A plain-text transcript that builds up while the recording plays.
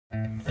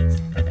Hi,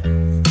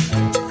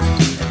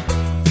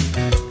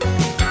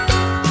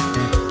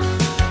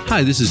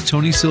 this is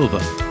Tony Silva.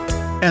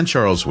 And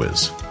Charles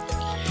Wiz.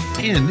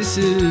 And this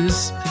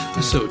is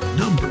episode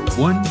number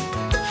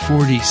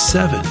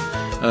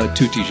 147,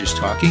 Two Teachers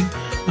Talking,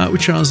 where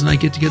Charles and I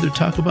get together to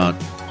talk about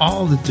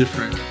all the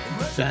different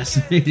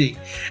fascinating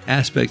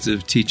aspects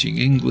of teaching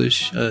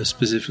English,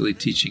 specifically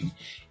teaching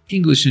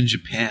English in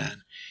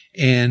Japan.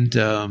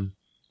 And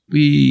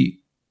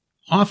we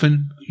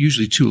often,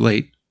 usually too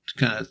late, to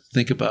kind of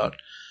think about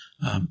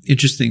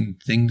interesting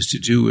things to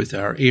do with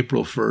our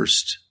April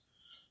 1st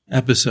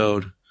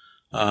episode.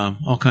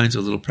 All kinds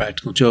of little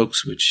practical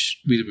jokes,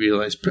 which we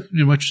realized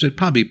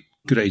probably a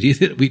good idea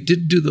that we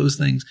didn't do those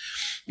things.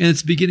 And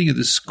it's the beginning of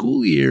the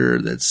school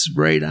year that's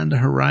right on the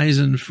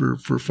horizon for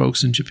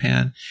folks in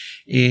Japan.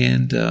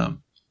 And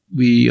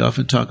we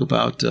often talk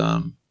about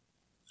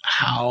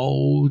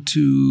how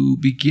to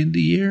begin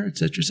the year, et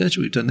cetera, et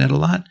cetera. We've done that a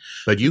lot.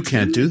 But you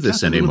can't do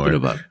this anymore. A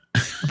little bit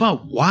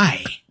about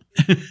why.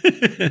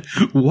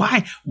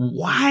 Why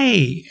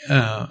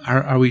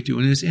are we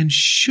doing this, and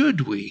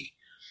should we?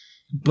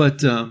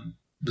 But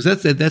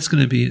that's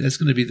going to be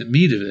the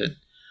meat of it.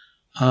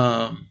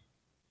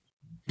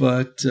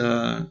 But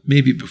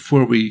maybe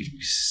before we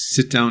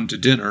sit down to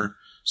dinner,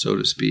 so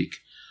to speak,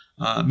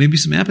 maybe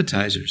some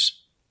appetizers.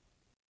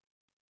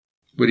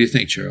 What do you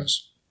think,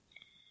 Charles?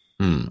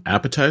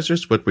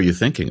 Appetizers? What were you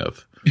thinking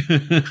of?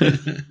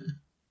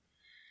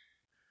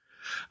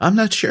 I'm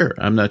not sure.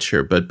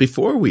 But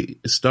before we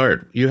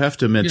start, you have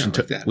to mention.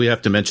 We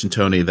have to mention,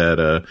 Tony,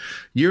 that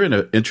you're in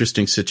an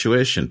interesting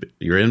situation.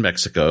 You're in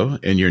Mexico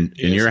and you're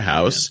in your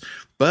house,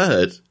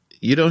 but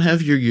you don't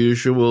have your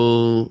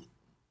usual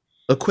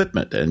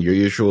equipment and your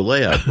usual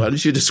layout. Why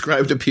don't you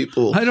describe to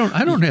people? I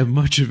don't have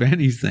much of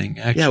anything,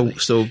 actually. Yeah.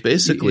 So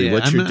basically,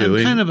 what you're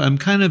doing, I'm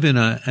kind of in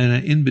a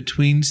in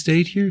between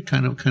state here,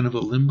 kind of a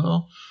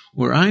limbo,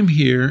 where I'm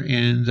here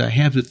and I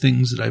have the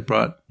things that I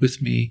brought with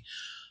me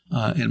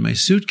in my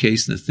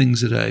suitcase and the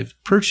things that I've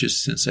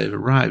purchased since I've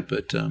arrived.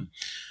 But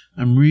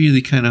I'm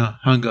really kind of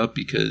hung up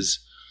because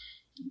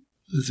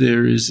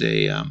there is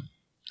a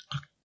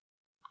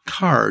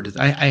card.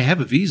 I have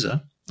a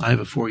visa. I have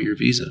a 4-year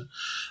visa.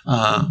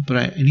 But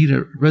I need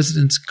a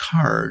residence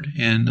card.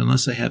 And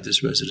unless I have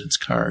this residence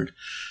card,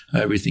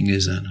 everything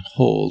is on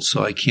hold.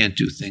 So I can't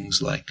do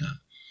things like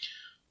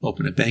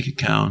open a bank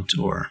account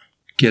or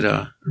get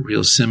a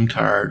real SIM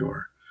card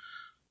or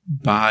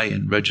buy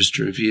and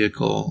register a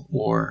vehicle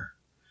or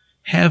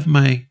have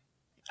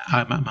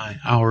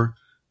our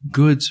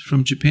goods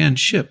from Japan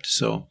shipped.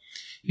 So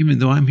even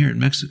though I'm here in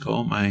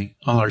Mexico,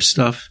 all our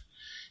stuff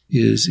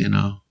is in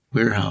a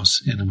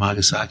warehouse in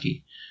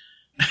Amagasaki,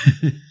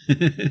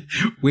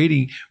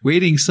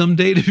 waiting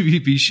someday to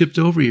be shipped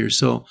over here.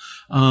 So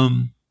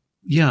the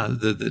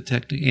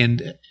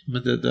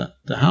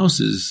house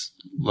is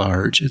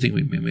large. I think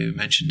we maybe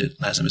mentioned it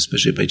last time,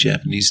 especially by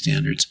Japanese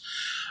standards.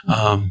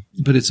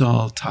 But it's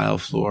all tile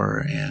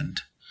floor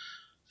and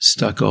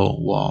stucco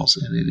walls,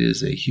 and it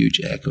is a huge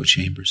echo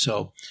chamber.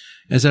 So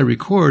as I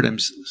record, I'm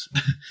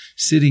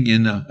sitting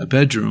in a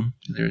bedroom,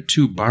 and there are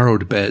 2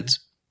 borrowed beds.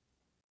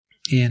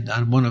 And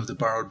on one of the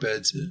borrowed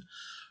beds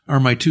are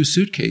my 2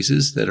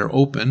 suitcases that are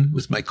open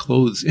with my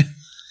clothes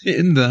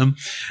in them.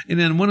 And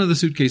then one of the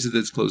suitcases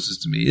that's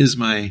closest to me is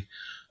my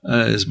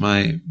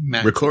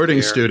MacBook recording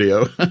Air.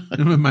 Studio.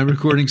 My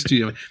recording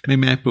studio, my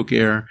MacBook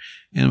Air,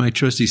 and my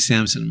trusty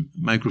Samson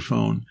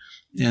microphone.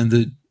 And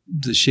the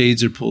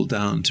shades are pulled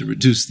down to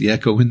reduce the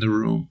echo in the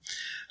room.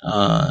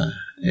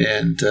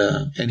 And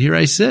here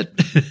I sit.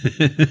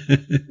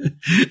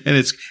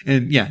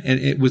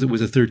 and with a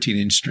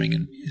 13-inch string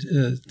and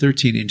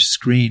 13-inch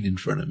screen in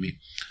front of me.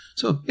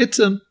 So it's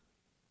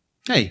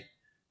hey.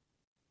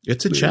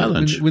 It's a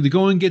challenge. When the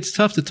going gets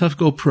tough, the tough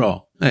go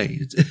pro. Hey,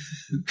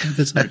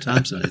 that's Hunter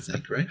Thompson, I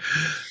think, right?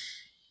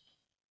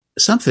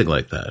 Something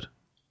like that.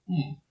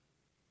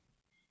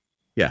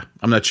 Yeah,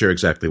 I'm not sure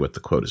exactly what the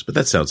quote is, but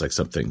that sounds like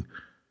something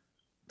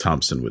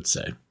Thompson would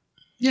say.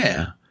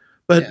 Yeah.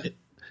 But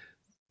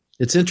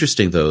it's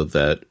interesting, though,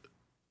 that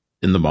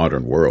in the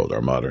modern world,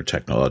 our modern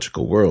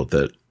technological world,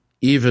 that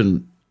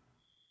even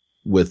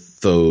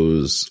with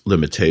those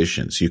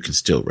limitations, you can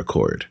still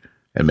record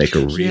and make a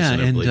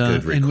reasonably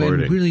good recording. And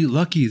we're really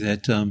lucky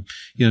that,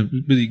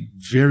 really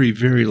very,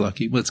 very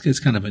lucky. Well, it's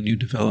kind of a new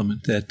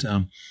development that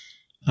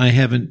I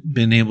haven't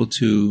been able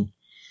to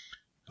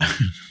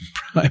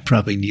I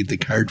probably need the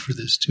card for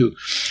this too,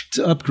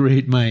 to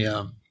upgrade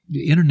my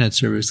internet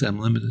service. I'm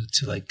limited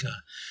to like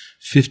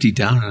 50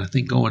 down, and I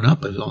think going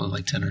up is only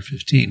like 10 or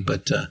 15.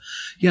 But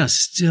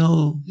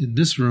still in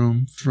this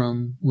room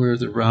from where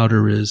the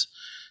router is,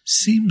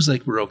 seems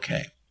like we're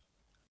okay.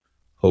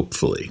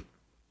 Hopefully.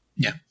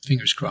 Yeah,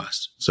 fingers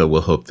crossed. So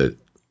we'll hope that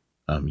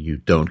you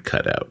don't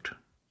cut out.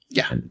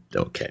 Yeah.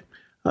 Okay.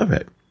 All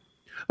right.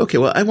 Okay,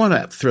 well, I want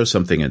to throw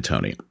something in,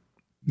 Tony.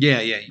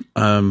 Yeah.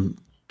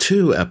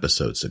 2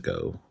 episodes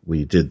ago,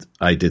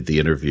 I did the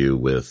interview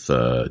with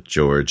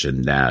George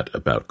and Nat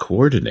about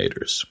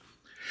coordinators.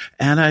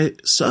 And I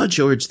saw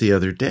George the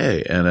other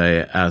day, and I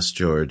asked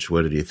George,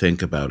 what did he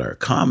think about our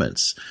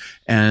comments?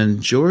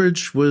 And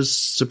George was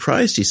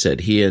surprised. He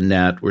said he and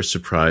Nat were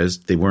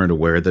surprised. They weren't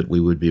aware that we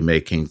would be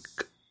making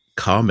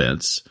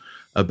comments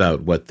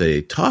about what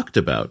they talked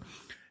about.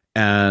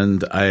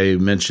 And I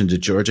mentioned to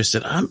George, I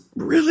said, I'm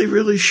really,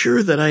 really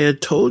sure that I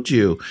had told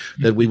you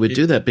that we would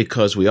do that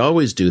because we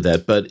always do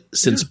that. But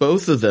since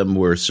both of them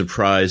were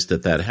surprised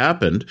that that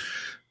happened,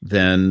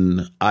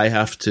 then I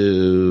have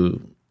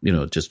to,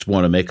 just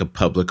want to make a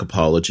public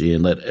apology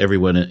and let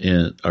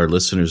everyone our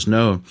listeners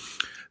know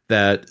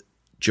that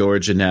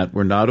George and Nat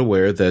were not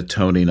aware that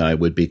Tony and I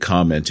would be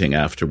commenting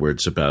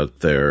afterwards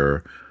about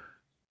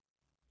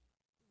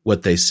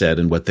what they said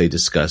and what they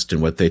discussed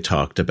and what they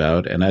talked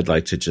about. And I'd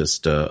like to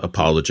just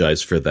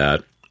apologize for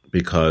that,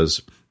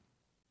 because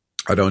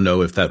I don't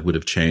know if that would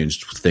have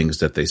changed things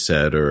that they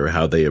said or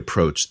how they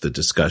approached the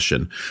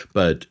discussion.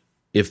 But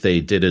if they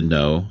didn't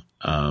know,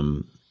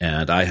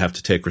 and I have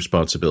to take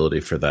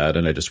responsibility for that,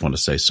 and I just want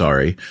to say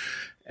sorry.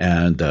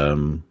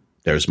 And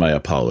there's my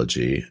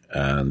apology.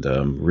 And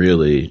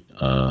really,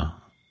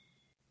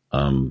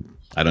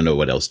 I don't know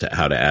what else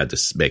how to add to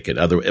make it.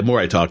 The more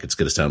I talk, it's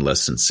going to sound less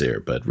sincere,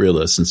 but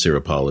really a sincere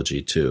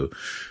apology to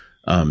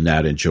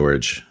Nat and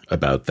George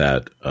about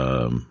that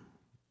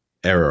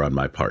error on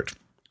my part.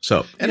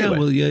 So anyway,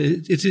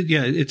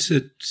 it's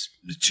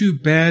too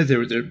bad.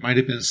 There might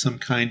have been some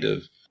kind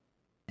of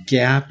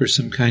gap or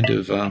some kind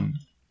of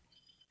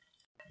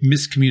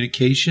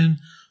miscommunication,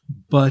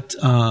 but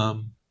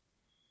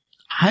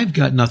I've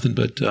got nothing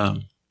but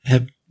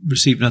have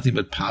received nothing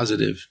but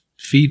positive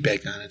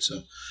feedback on it.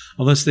 So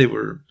unless they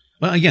were,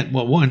 not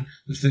knowing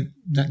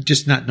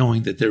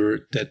that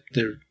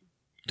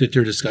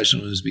their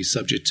discussion was be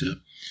subject to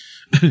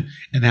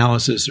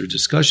analysis or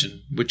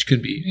discussion, which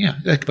can be,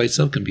 that by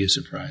itself can be a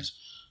surprise.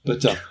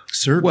 But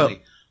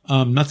certainly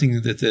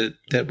nothing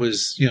that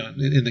was,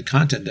 in the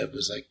content that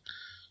was like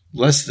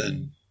less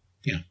than,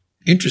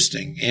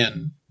 interesting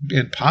and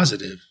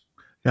positive.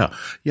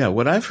 Yeah.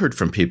 What I've heard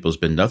from people has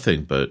been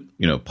nothing but,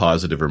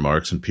 positive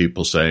remarks and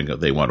people saying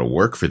that they want to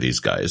work for these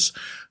guys.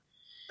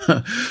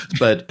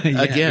 But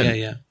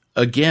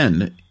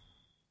again,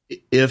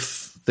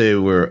 if they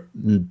were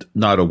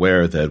not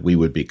aware that we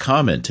would be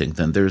commenting,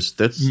 then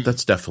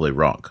that's definitely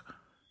wrong.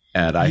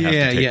 And I have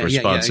to take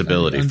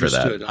responsibility for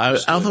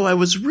that. Although I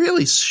was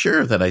really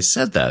sure that I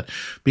said that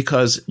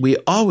because we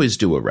always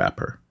do a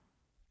wrapper.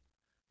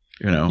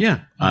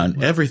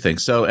 On everything.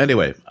 So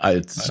anyway, I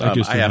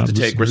have to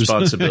take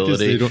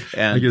responsibility.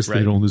 I guess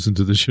they don't listen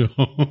to the show.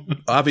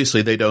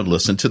 Obviously, they don't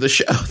listen to the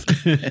show.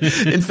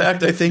 In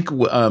fact, I think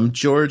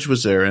George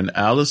was there and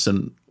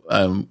Allison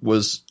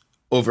was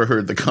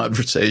overheard the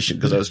conversation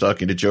because I was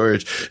talking to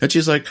George, and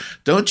she's like,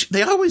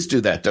 they always do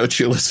that. Don't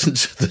you listen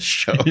to the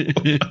show?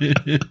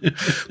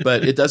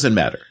 But it doesn't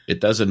matter.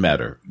 It doesn't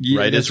matter.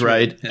 Right is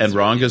right and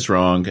wrong is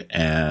wrong.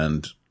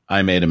 And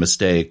I made a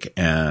mistake,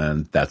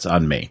 and that's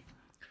on me.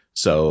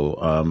 So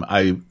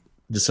I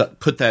just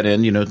put that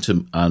in,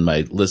 on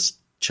my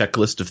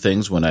checklist of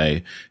things when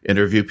I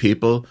interview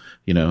people.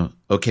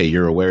 Okay,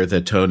 you're aware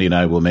that Tony and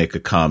I will make a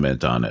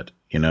comment on it.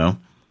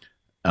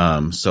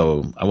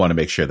 So I want to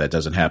make sure that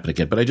doesn't happen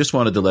again. But I just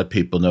wanted to let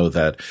people know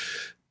that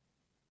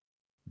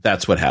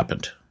that's what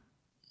happened.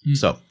 Mm-hmm.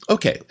 So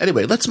okay.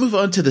 Anyway, let's move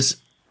on to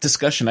this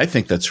discussion. I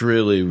think that's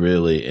really,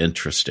 really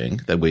interesting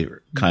that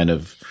we're kind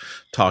of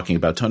talking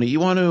about. Tony, you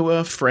want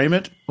to frame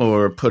it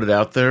or put it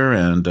out there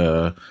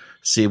and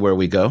see where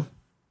we go?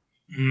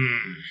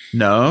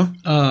 No?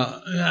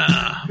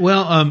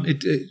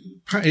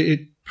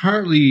 It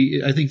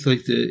partly, I think,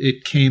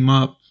 it came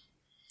up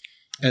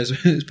as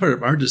part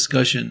of our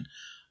discussion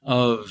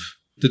of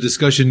the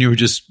discussion you were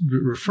just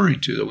referring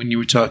to when you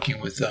were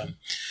talking with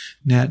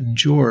Nat and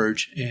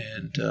George,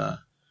 and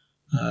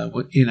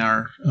in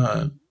our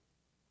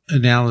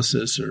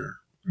analysis or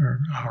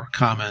our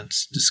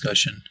comments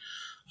discussion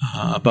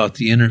about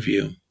the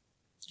interview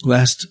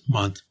last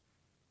month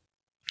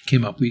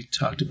came up. We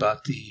talked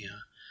about the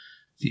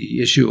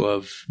issue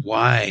of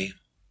why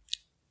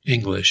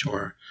English,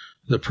 or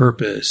the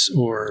purpose,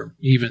 or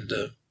even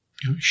the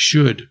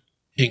should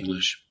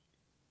English,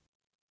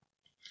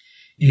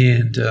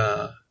 and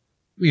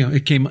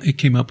it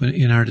came up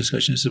in our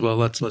discussion. I said, well,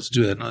 let's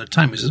do that another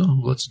time. He says, oh,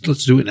 let's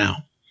do it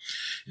now,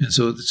 and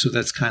so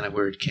that's kind of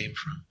where it came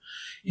from,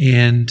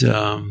 and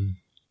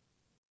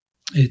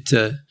it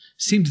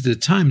seemed at the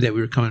time that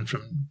we were coming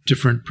from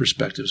different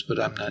perspectives, but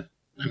I'm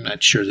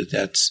not sure that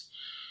that's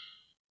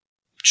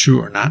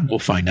true or not. We'll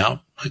find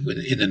out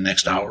in the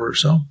next hour or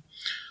so.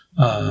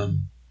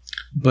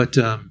 But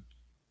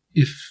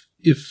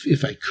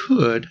if I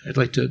could, I'd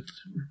like to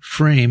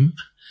frame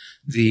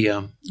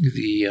the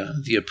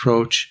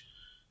approach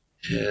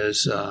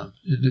as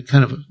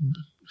kind of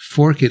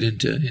fork it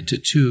into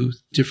two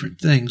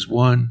different things.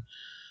 One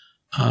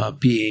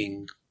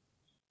being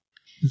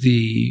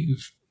the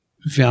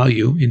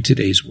value in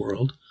today's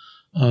world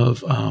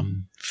of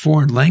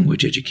foreign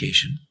language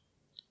education,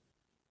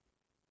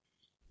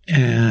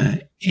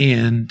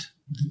 and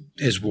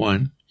as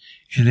one,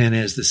 and then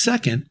as the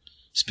second,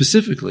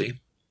 specifically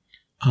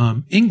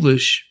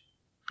English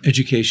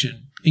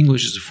education,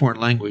 English as a foreign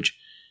language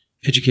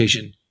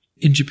education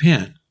in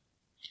Japan,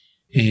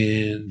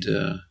 and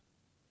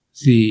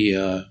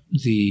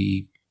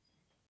the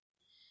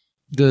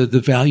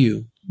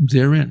value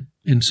therein.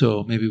 And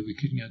so maybe we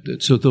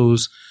could, so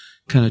those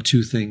kind of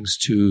two things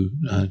to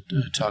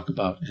talk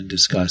about and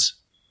discuss.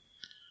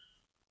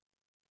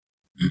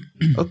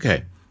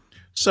 Okay.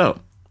 So,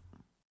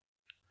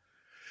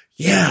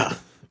 yeah.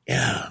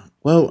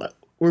 Well,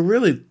 we're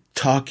really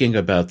talking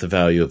about the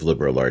value of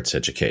liberal arts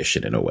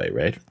education in a way,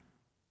 right?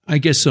 I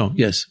guess so,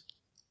 yes.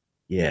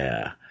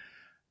 Yeah.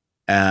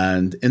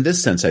 And in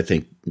this sense, I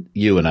think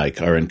you and I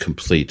are in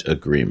complete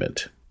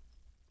agreement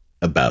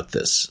about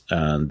this.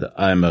 And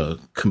I'm a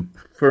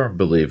firm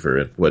believer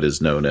in what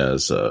is known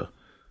as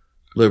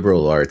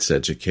liberal arts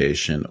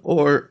education,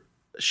 or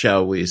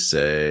shall we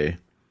say,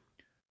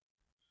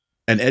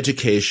 an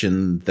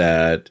education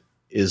that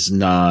is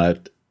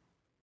not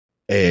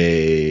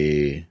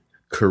a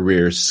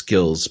career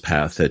skills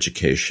path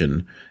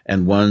education,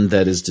 and one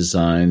that is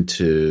designed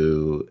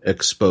to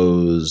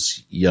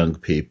expose young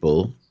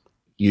people,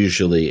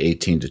 usually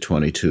 18 to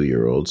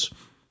 22-year-olds,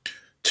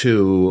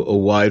 to a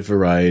wide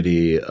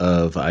variety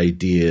of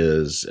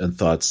ideas and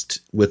thoughts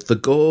with the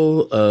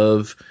goal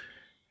of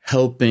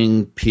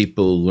helping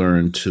people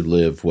learn to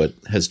live what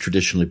has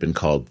traditionally been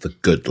called the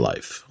good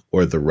life,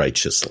 or the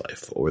righteous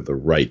life, or the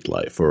right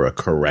life, or a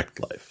correct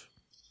life.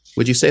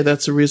 Would you say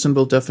that's a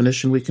reasonable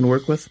definition we can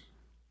work with?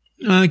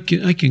 I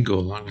can go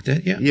along with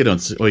that. Yeah. You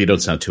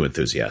don't sound too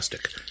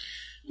enthusiastic.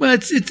 Well,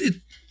 it's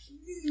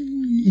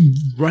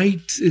right.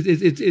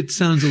 It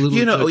sounds a little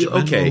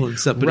judgmental okay, and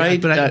stuff, but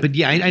right. But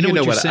yeah, I know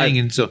what you're saying,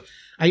 and so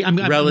I'm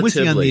with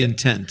you on the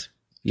intent.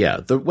 Yeah,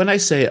 when I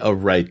say a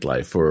right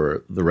life,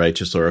 or the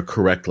righteous, or a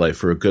correct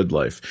life, or a good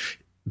life,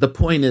 the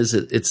point is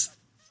it's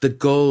the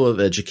goal of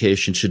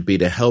education should be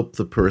to help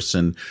the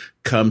person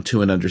come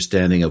to an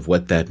understanding of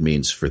what that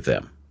means for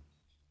them.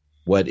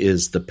 What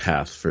is the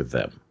path for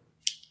them?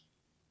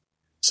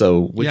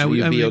 So would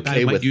you be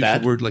okay with use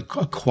that? The word like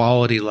a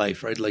quality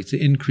life, right? Like to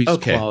increase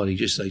quality,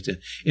 just like the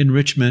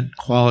enrichment,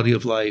 quality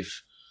of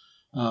life.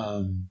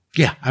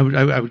 Yeah, I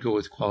would go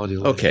with quality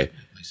of life. Okay.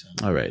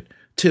 All right.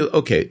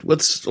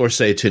 Let's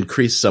say to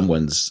increase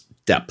someone's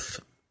depth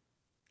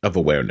of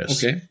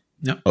awareness. Okay.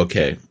 Yeah.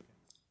 Okay.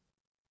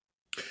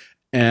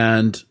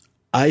 And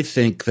I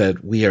think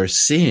that we are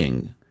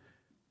seeing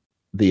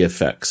the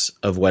effects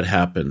of what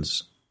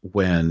happens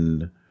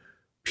when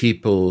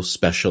people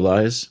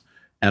specialize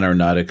and are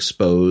not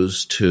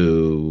exposed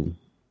to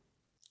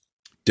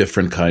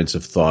different kinds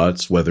of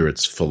thoughts, whether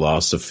it's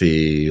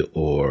philosophy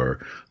or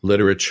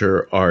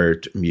literature,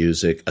 art,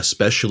 music,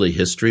 especially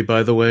history,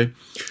 by the way,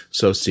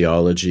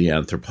 sociology,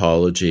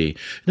 anthropology.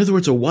 In other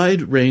words, a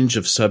wide range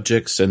of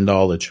subjects and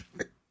knowledge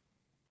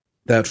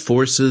that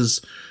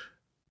forces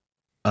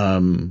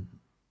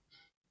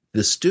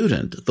the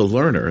student, the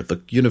learner,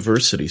 the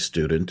university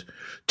student,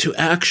 to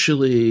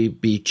actually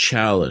be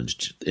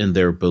challenged in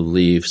their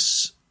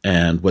beliefs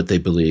and what they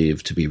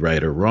believe to be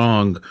right or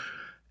wrong.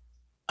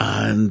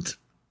 And,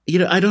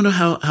 I don't know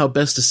how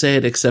best to say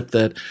it, except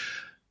that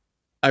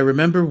I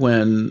remember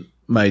when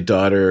my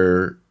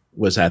daughter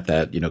was at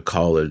that,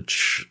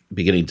 college,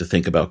 beginning to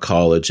think about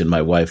college, and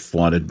my wife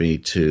wanted me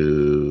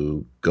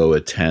to go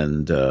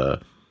attend, there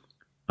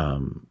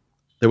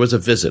was a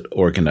visit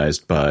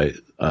organized by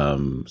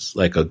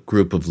like a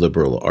group of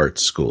liberal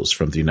arts schools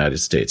from the United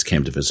States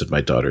came to visit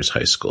my daughter's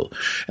high school.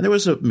 And there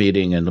was a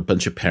meeting and a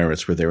bunch of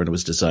parents were there, and it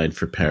was designed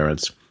for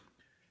parents.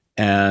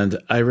 And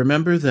I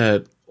remember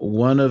that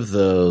one of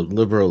the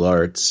liberal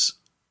arts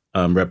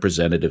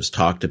representatives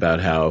talked about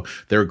how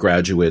their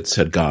graduates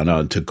had gone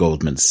on to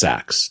Goldman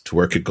Sachs, to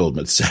work at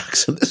Goldman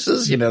Sachs. And this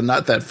is,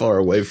 not that far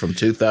away from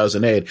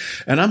 2008.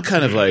 And I'm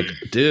kind of like,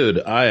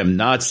 dude, I am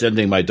not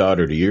sending my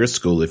daughter to your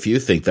school if you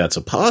think that's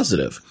a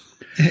positive.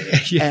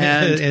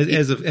 Yeah, and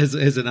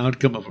as an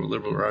outcome of a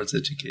liberal arts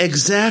education.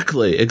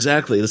 Exactly.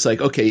 It's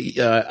like, okay,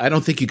 I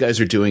don't think you guys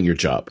are doing your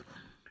job.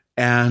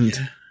 And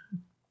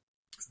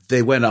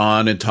they went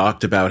on and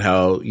talked about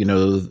how,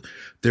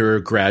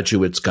 their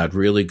graduates got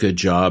really good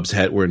jobs,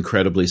 were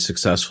incredibly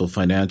successful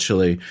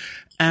financially.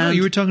 And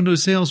you were talking to a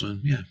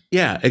salesman. Yeah.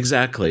 Yeah,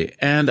 exactly.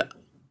 And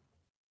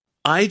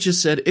I just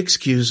said,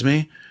 excuse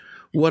me,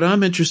 what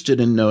I'm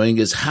interested in knowing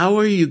is how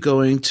are you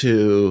going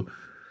to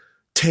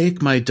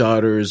take my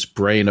daughter's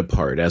brain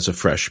apart as a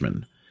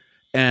freshman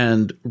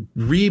and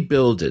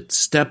rebuild it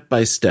step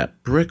by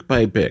step, brick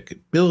by brick,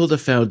 build a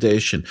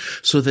foundation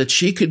so that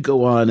she could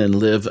go on and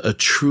live a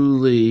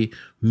truly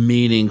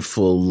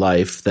meaningful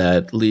life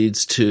that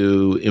leads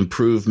to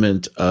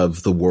improvement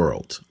of the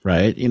world,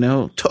 right?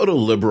 Total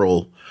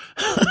liberal,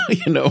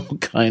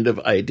 kind of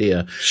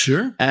idea.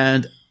 Sure.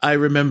 And I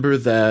remember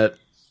that,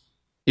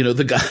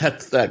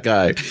 that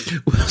guy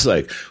was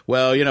like,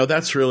 well,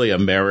 that's really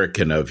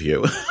American of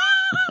you.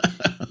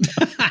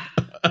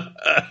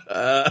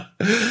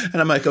 And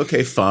I'm like,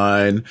 okay,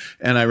 fine.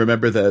 And I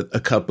remember that a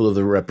couple of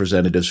the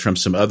representatives from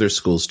some other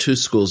schools, two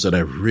schools that I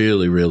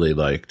really, really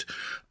liked,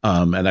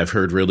 And I've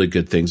heard really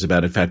good things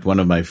about it. In fact, one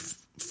of my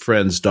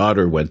friend's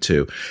daughter went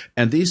to,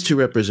 and these two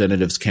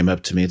representatives came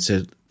up to me and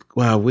said,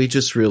 wow, we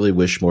just really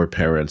wish more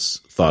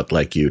parents thought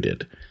like you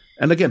did.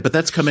 And again, but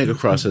that's coming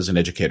across as an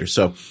educator.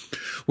 So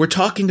we're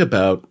talking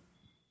about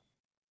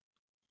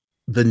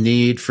the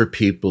need for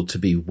people to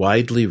be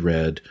widely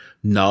read,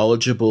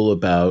 knowledgeable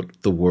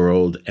about the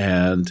world.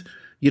 And,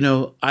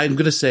 I'm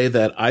going to say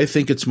that I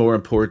think it's more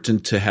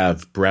important to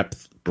have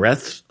breadth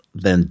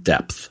than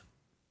depth.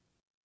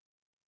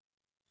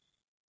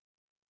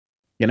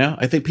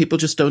 I think people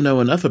just don't know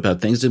enough about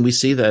things. And we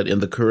see that in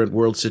the current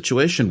world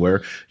situation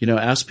where,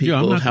 ask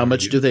people how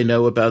much do they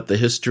know about the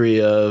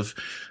history of,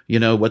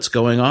 what's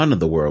going on in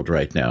the world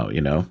right now,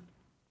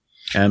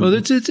 And well,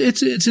 it's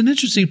an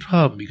interesting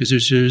problem because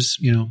there's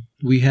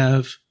we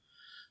have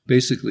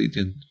basically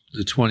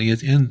the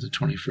 20th and the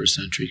 21st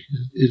century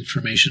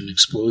information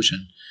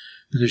explosion.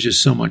 And there's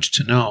just so much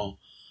to know.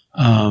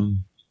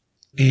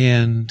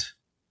 And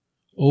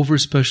over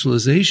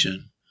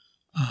specialization,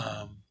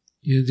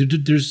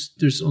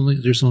 there's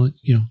only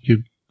your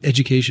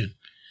education.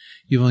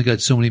 You've only got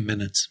so many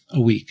minutes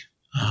a week.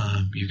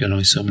 You've got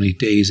only so many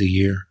days a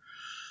year.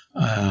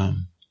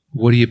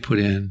 What do you put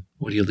in?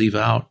 What do you leave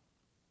out?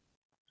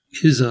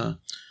 Is a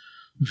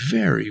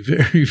very,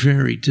 very,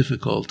 very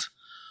difficult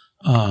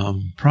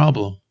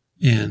problem,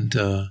 and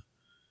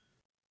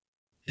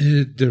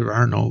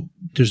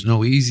there's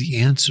no easy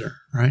answer,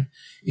 right?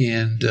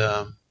 And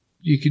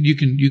you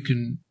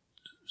can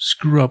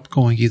screw up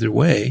going either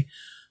way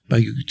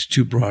by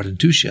too broad and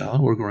too shallow,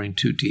 or going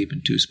too deep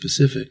and too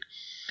specific.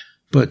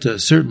 But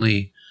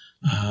certainly,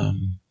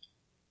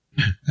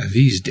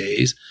 these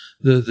days,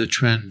 the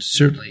trend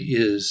certainly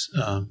is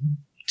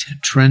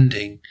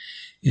trending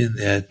in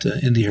that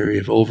in the area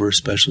of over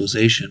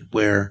specialization,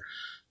 where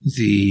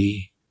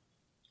the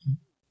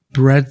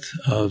breadth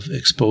of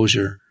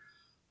exposure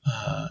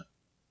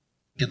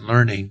in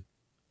learning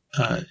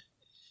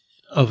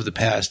of the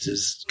past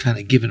is kind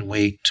of given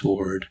way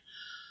toward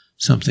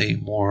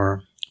something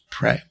more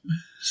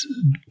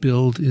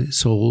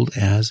sold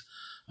as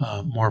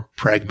more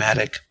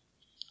pragmatic,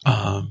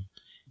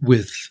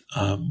 with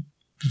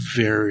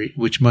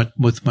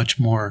much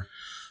more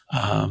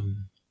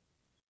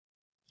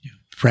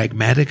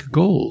pragmatic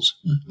goals,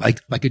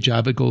 like a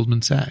job at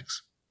Goldman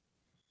Sachs,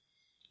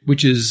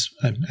 which is,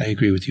 I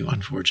agree with you,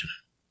 unfortunate.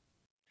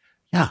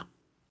 Yeah.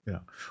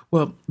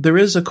 Well, there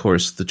is, of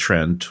course, the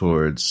trend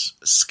towards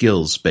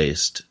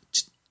skills-based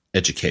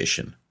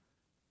education,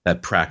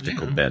 that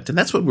practical bent, and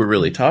that's what we're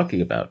really talking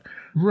about.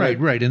 Right.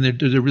 And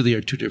there really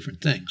are two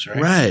different things,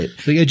 right? Right.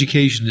 The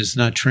education is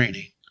not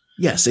training.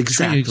 Yes,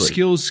 exactly.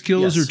 Skills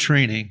yes. are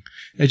training.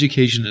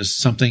 Education is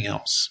something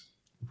else.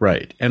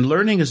 Right. And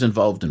learning is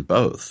involved in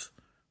both.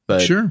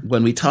 But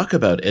when we talk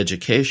about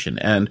education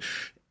and,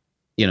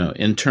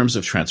 in terms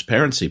of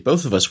transparency,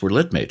 both of us were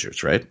lit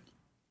majors, right?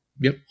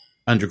 Yep.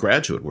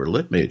 Undergraduate, we're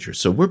lit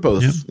majors. So we're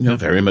both,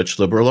 very much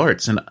liberal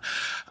arts. And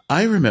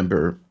I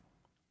remember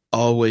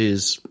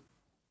always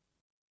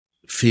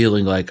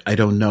feeling like I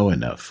don't know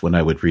enough when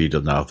I would read a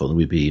novel and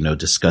we'd be,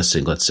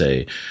 discussing, let's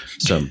say,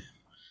 some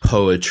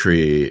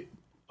poetry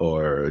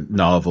or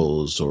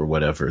novels or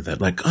whatever that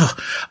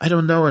I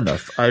don't know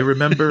enough. I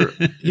remember,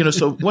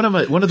 so one of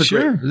the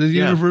great, the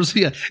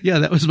university. Yeah.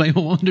 That was my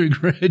whole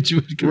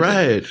undergraduate career.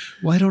 Right.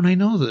 Why don't I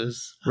know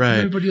this? Right.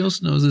 Everybody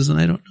else knows this and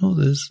I don't know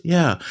this.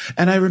 Yeah.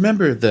 And I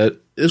remember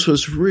that this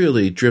was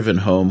really driven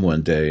home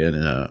one day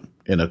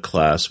in a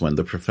class when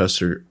the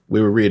professor, we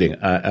were reading,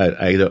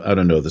 I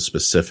don't know the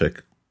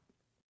specific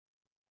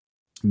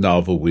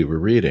novel we were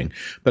reading,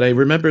 but I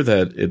remember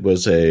that it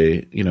was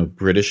a,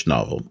 British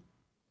novel,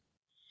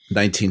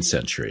 19th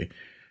century.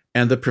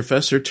 And the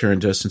professor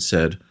turned to us and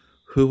said,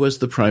 who was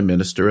the prime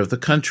minister of the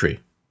country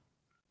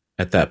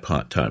at that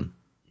time?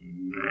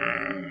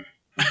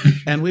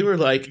 And we were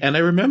like, and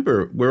I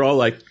remember we're all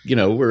like,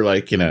 what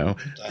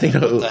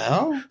the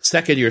hell?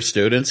 Second year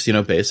students,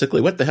 basically,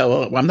 what the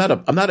hell?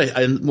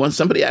 And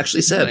somebody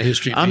actually said,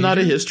 I'm not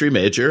a history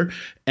major.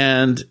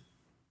 And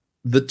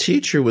the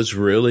teacher was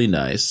really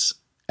nice.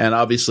 And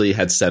obviously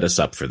had set us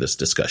up for this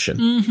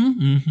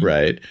discussion,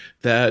 right?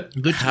 That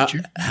good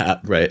teacher,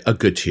 right? A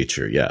good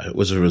teacher, yeah. It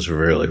was a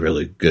really,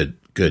 really good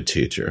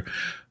teacher.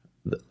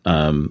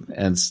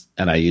 And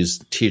I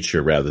used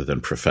teacher rather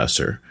than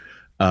professor.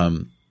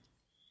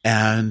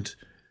 And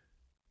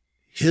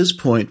his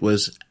point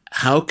was,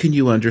 how can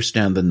you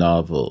understand the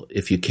novel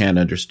if you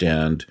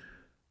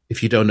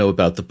don't know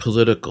about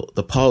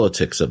the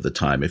politics of the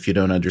time, if you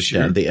don't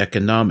understand the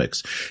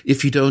economics,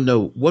 if you don't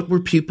know what were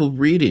people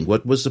reading,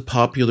 what was the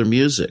popular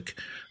music?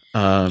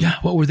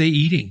 What were they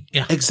eating?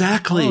 Yeah,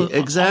 exactly.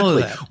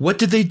 All what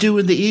did they do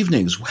in the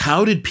evenings?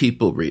 How did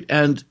people read?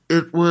 And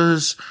it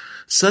was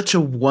such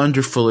a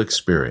wonderful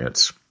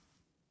experience.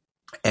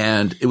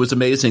 And it was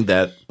amazing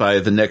that by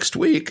the next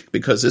week,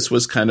 because this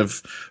was kind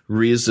of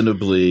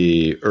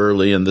reasonably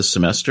early in the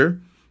semester,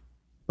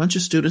 a bunch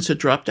of students had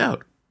dropped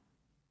out.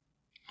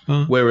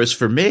 Whereas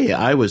for me,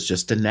 I was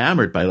just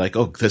enamored by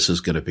this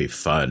is going to be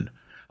fun.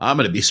 I'm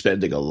going to be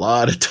spending a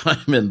lot of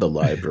time in the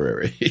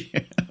library.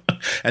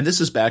 And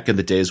this is back in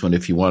the days when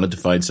if you wanted to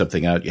find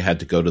something out, you had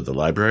to go to the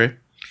library.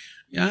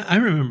 Yeah, I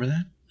remember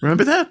that.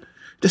 Remember that?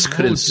 Just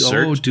couldn't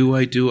search. Oh, do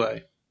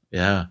I?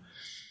 Yeah.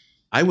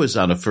 I was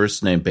on a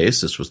first-name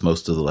basis with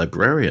most of the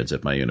librarians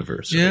at my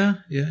university. Yeah.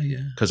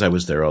 Because I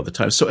was there all the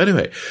time. So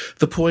anyway,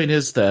 the point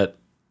is that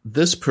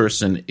this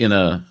person in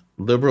a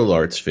liberal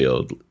arts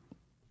field,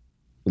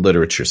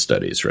 literature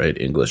studies, right,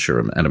 English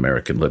and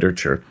American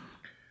literature,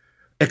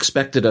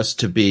 expected us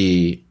to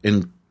be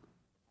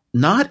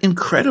not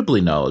incredibly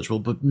knowledgeable,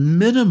 but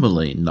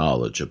minimally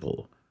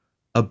knowledgeable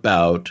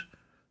about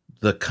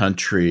the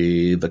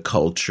country, the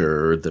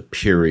culture, the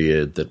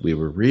period that we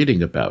were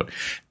reading about.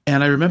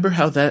 And I remember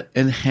how that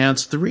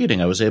enhanced the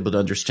reading. I was able to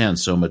understand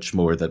so much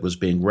more that was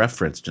being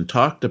referenced and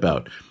talked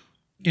about.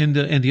 And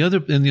the other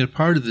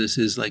part of this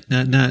is like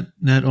not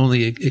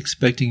only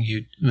expecting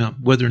you, well,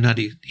 whether or not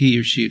he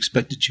or she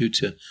expected you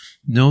to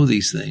know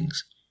these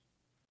things,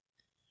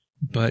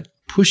 but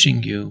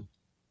pushing you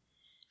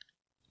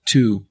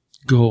to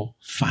go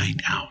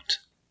find out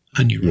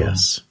on your own.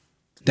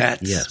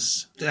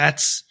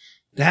 That's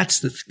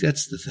the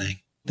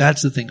thing. That's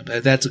the thing about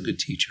it. That's a good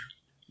teacher.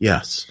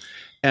 Yes.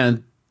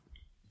 And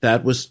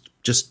that was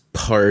just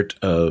part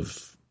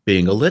of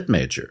being a lit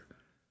major.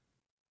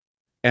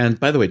 And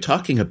by the way,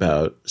 talking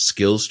about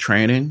skills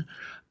training,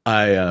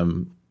 I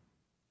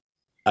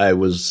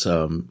was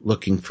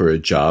looking for a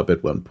job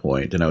at one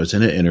point, and I was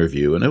in an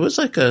interview, and it was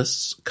like a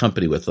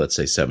company with, let's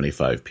say,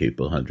 75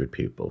 people, 100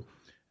 people.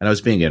 And I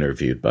was being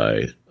interviewed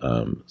by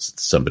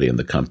somebody in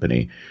the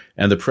company,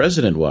 and the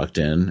president walked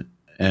in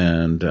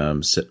and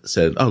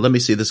said, "Oh, let me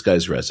see this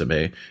guy's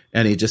resume."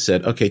 And he just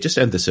said, "Okay, just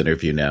end this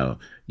interview now.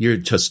 You're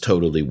just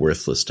totally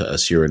worthless to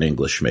us. You're an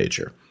English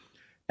major."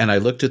 And I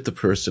looked at the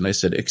person. I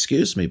said,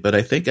 "Excuse me, but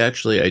I think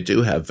actually I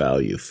do have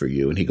value for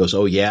you." And he goes,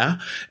 "Oh, yeah?"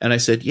 And I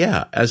said,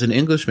 "Yeah. As an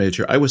English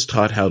major, I was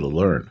taught how to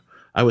learn.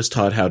 I was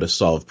taught how to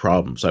solve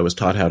problems. I was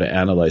taught how to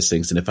analyze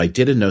things. And if I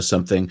didn't know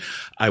something,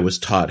 I was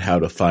taught how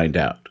to find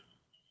out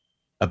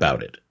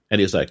about it." And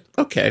he's like,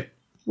 "Okay,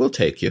 we'll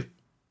take you."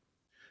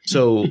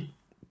 So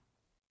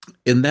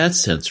in that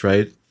sense,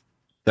 right,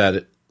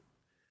 that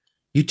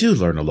you do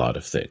learn a lot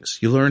of things.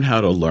 You learn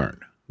how to learn,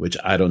 which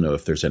I don't know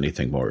if there's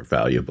anything more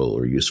valuable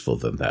or useful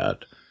than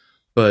that.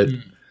 But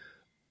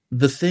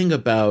the thing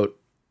about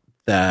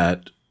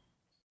that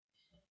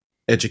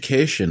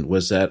education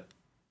was that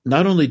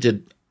not only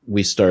did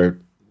we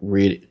start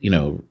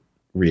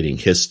reading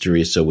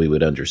history so we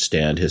would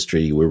understand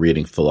history, you were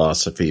reading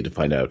philosophy to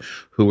find out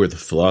who were the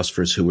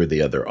philosophers, who were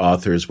the other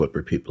authors, what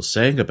were people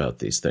saying about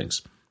these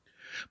things.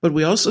 But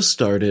we also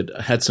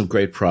had some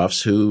great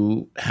profs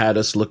who had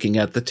us looking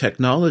at the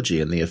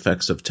technology and the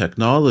effects of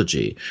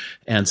technology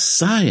and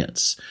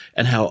science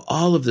and how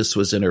all of this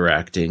was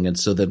interacting, and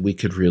so that we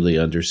could really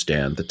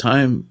understand the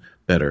time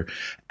better.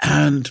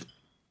 And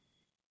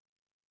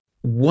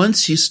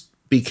once you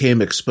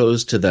became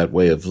exposed to that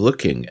way of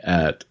looking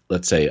at,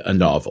 let's say, a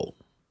novel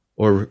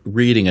or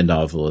reading a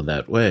novel in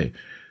that way,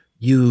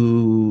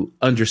 you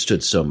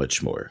understood so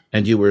much more,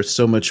 and you were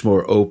so much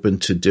more open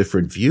to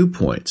different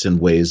viewpoints and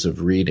ways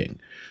of reading.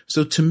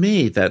 So to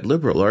me, that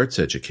liberal arts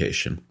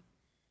education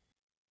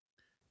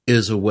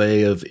is a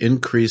way of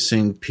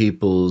increasing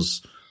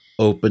people's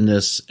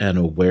openness and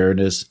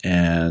awareness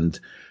and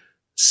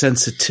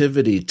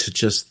sensitivity to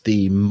just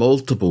the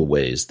multiple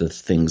ways that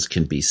things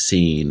can be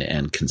seen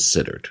and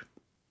considered.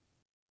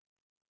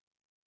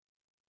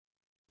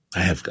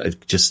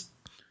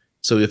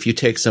 So if you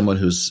take someone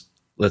who's,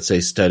 let's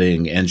say,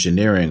 studying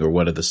engineering or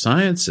one of the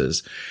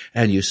sciences,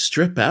 and you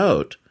strip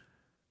out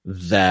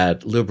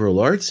that liberal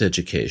arts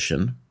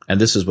education, and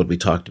this is what we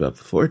talked about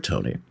before,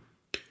 Tony,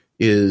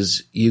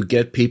 is you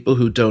get people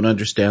who don't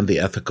understand the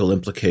ethical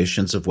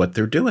implications of what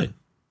they're doing.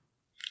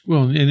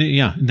 Well,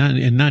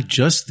 not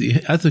just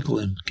the ethical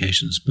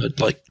implications, but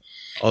like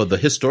the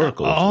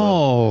historical,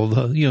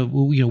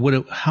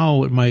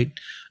 how it might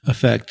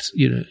affect,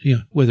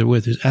 whether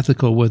it's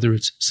ethical, whether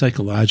it's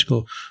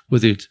psychological,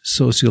 whether it's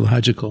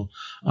sociological,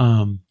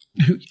 all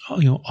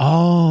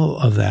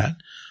of that.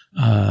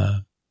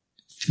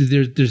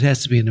 There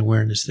has to be an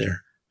awareness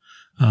there.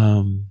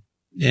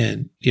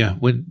 And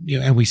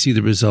we see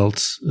the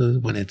results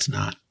when it's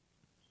not.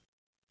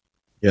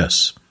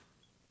 Yes.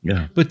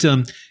 Yeah. But,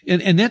 and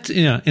that's,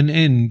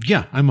 I'm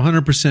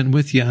 100%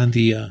 with you on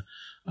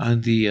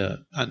on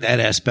that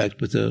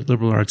aspect with the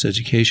liberal arts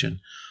education.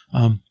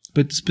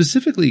 But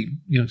specifically,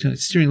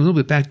 steering a little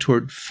bit back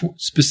toward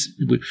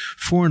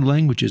foreign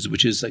languages,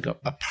 which is like a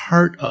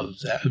part of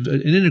that,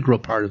 an integral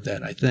part of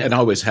that, I think. It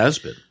always has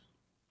been.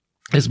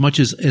 As much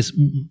as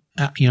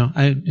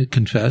I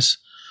confess,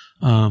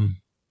 I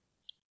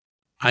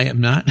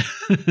am not,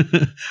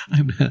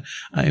 I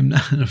am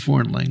not a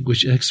foreign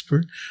language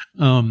expert.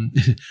 I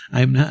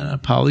am not a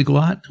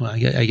polyglot. Well,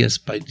 I guess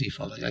by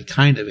default, I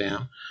kind of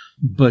am,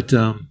 but,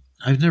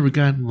 I've never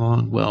gotten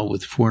along well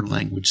with foreign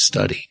language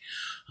study.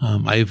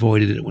 I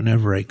avoided it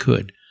whenever I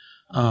could.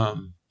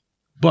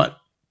 But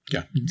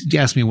yeah, you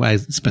asked me why I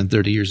spent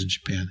 30 years in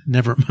Japan.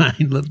 Never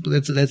mind.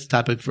 That's a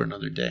topic for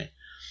another day.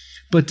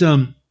 But,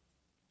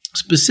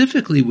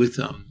 specifically with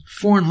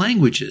foreign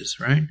languages,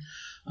 right?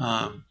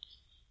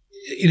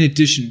 In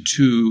addition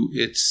to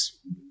its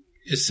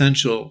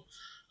essential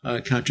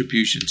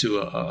contribution to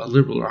a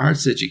liberal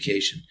arts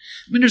education.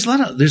 I mean, there's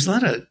a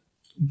lot of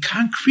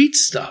concrete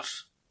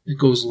stuff that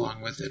goes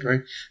along with it,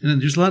 right? And then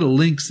there's a lot of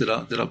links that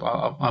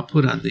I'll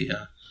put on the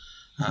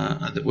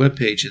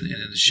webpage and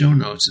in the show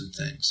notes and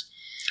things.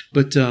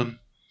 But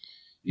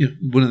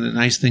one of the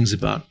nice things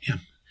about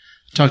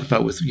talk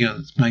about with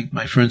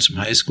my friends from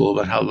high school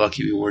about how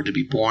lucky we were to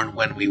be born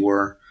when we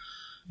were,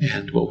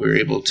 and what we were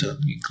able to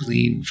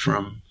glean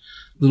from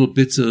little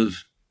bits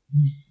of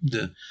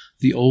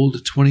the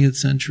old 20th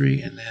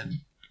century, and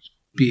then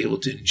be able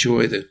to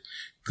enjoy the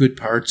good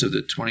parts of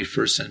the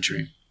 21st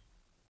century.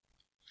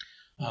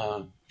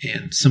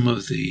 And some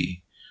of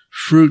the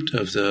fruit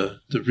of the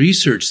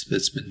research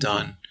that's been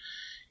done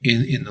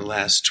in the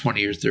last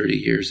 20 or 30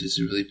 years has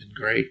really been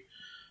great.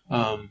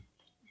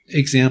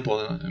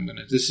 Example,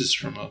 this is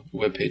from a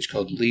webpage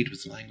called Lead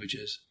with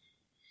Languages,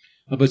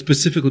 but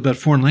specifically about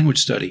foreign language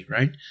study,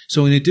 right?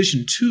 So in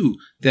addition to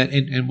that,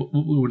 and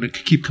we're going to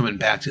keep coming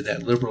back to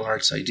that liberal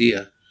arts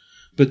idea,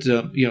 but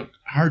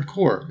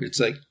hardcore, it's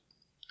like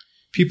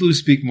people who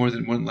speak more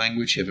than one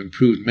language have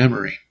improved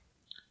memory.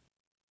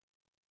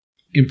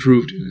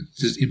 Improved.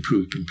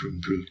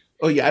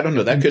 Oh yeah, I don't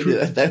know.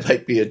 That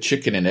might be a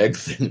chicken and egg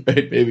thing,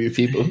 right? Maybe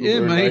people who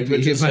learn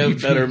languages have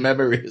better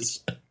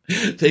memories.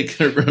 They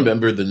can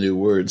remember the new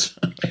words.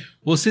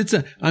 Well, since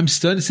I'm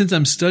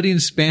studying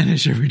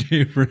Spanish every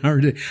day for an hour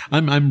a day,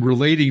 I'm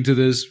relating to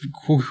this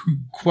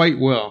quite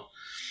well.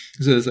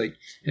 So it's like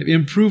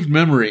improved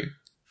memory,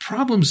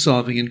 problem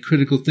solving and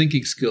critical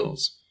thinking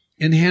skills,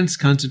 enhanced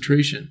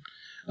concentration,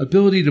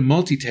 ability to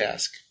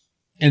multitask,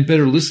 and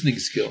better listening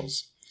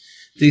skills.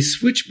 They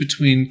switch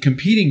between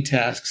competing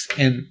tasks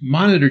and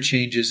monitor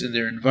changes in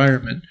their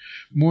environment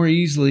more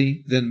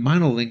easily than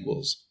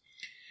monolinguals,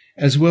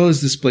 as well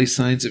as display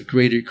signs of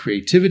greater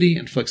creativity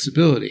and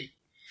flexibility.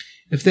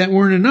 If that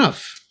weren't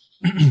enough,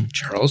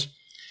 Charles,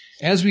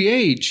 as we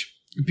age,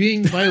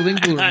 being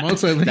bilingual or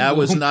multilingual that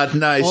was not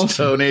nice,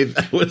 Tony.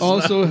 That was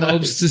also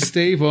helps to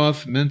stave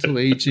off mental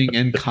aging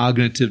and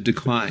cognitive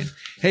decline.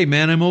 Hey,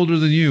 man, I'm older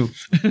than you.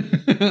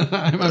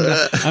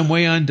 I'm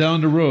way on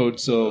down the road,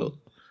 so...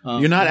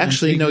 You're not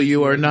actually, no,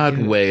 you are not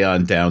way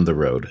on down the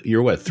road.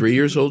 You're what, 3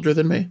 years older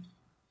than me?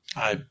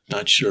 I'm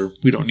not sure.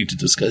 We don't need to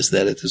discuss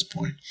that at this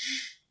point.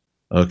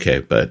 Okay,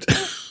 but...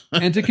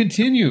 And to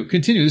continue.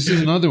 This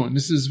is another one.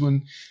 This is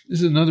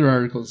another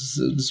article.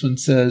 This one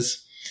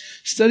says,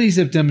 studies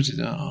have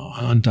demonstrated,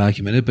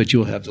 undocumented, but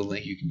you'll have the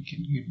link. You can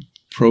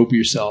probe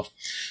yourself.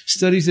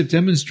 Studies have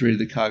demonstrated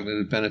the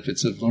cognitive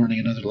benefits of learning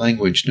another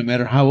language, no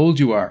matter how old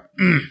you are.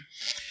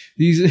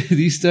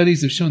 These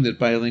studies have shown that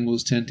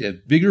bilinguals tend to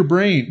have bigger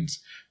brains,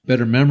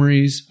 better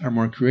memories, are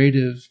more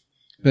creative,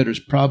 better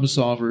problem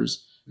solvers,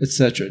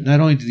 etc. Not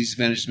only do these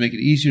advantages make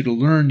it easier to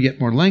learn yet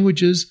more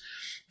languages,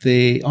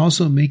 they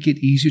also make it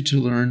easier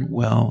to learn,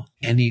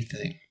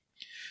 anything.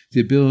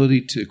 The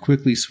ability to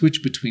quickly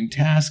switch between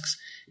tasks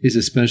is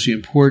especially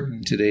important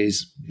in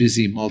today's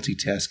busy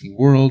multitasking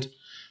world.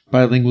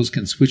 Bilinguals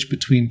can switch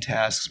between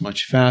tasks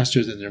much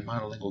faster than their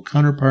monolingual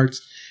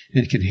counterparts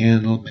and can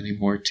handle many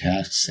more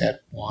tasks at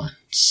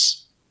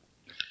once.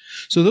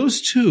 So those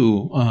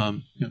two,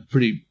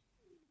 pretty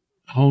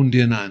honed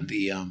in on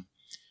the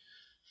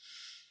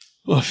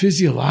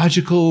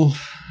physiological,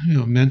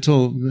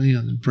 mental,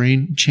 the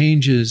brain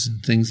changes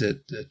and things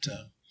that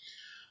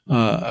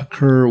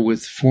occur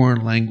with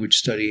foreign language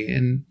study.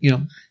 And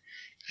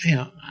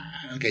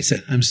like I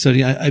said, I'm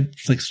studying. I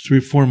like 3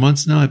 or 4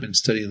 months now. I've been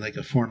studying like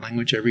a foreign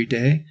language every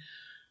day.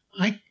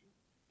 I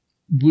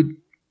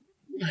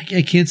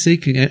can't say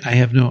I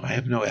have no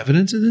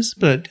evidence of this,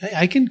 but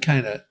I can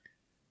kind of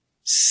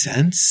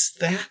sense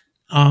that.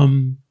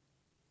 I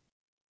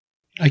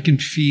can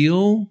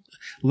feel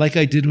like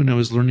I did when I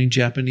was learning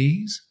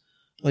Japanese,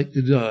 like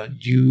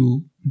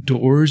new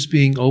doors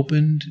being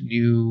opened,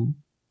 new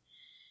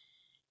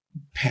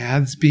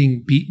paths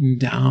being beaten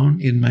down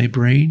in my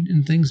brain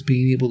and things,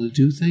 being able to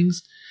do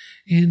things.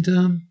 And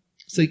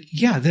it's like,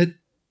 yeah, that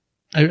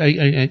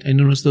I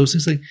noticed those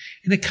things, like,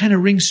 and it kind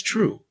of rings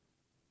true.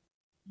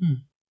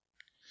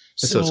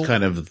 So it's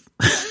kind of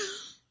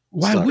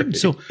why wouldn't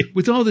so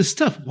with all this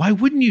stuff? Why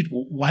wouldn't you?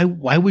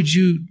 Why would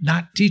you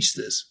not teach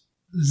this?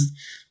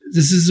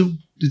 This is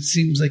it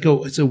seems like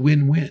it's a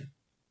win-win.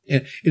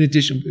 And in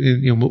addition,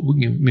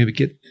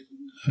 maybe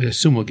I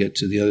assume we'll get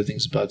to the other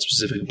things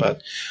specific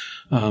about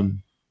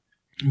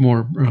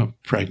more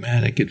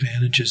pragmatic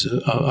advantages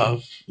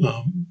of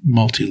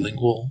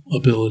multilingual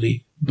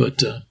ability,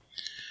 but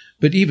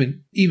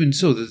even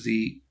so, that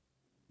the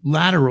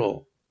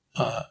lateral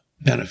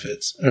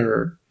benefits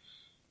are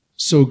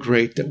so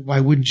great that why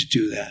wouldn't you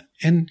do that?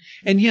 And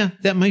yeah,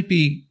 that might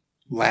be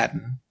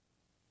Latin,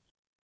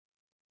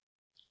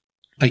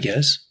 I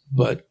guess,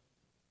 but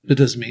that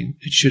doesn't mean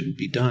it shouldn't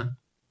be done,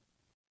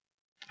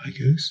 I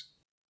guess.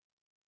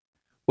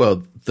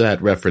 Well,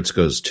 that reference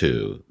goes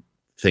to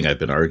the thing I've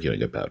been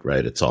arguing about,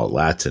 right? It's all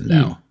Latin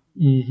now.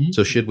 Mm-hmm.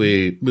 So should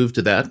we move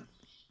to that?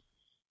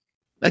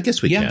 I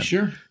guess we can. Yeah,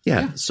 sure.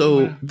 Yeah.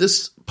 So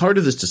this part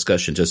of this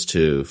discussion, just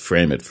to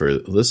frame it for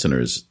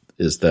listeners,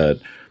 is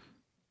that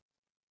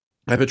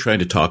I've been trying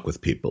to talk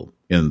with people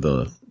in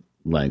the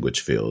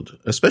language field,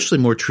 especially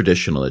more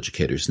traditional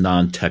educators,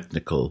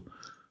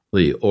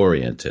 non-technically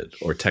oriented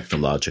or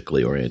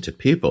technologically oriented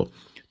people,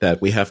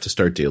 that we have to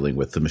start dealing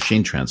with the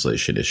machine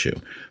translation issue.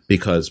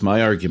 Because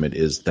my argument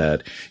is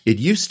that it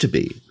used to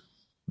be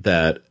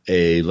that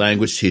a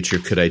language teacher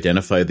could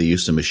identify the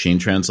use of machine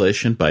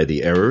translation by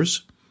the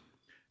errors.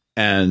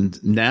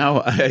 And now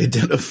I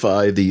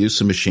identify the use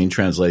of machine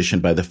translation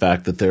by the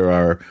fact that there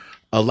are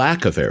a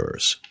lack of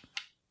errors,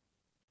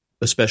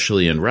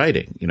 especially in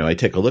writing. I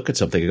take a look at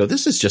something and go,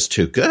 this is just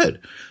too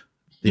good,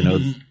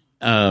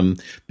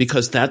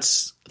 because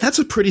that's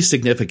a pretty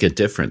significant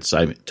difference.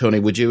 Tony,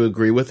 would you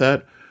agree with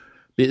that?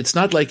 It's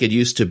not like it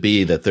used to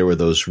be that there were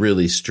those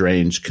really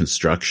strange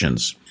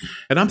constructions.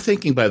 And I'm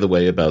thinking, by the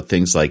way, about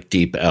things like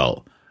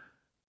DeepL,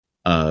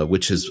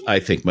 which is, I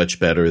think, much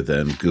better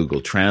than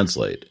Google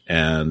Translate.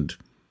 And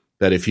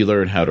that if you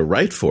learn how to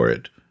write for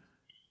it,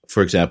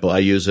 for example, I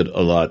use it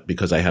a lot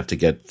because I have to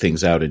get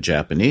things out in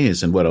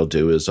Japanese. And what I'll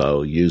do is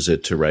I'll use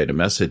it to write a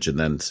message and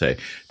then to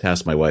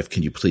ask my wife,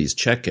 can you please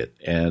check it?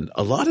 And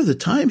a lot of the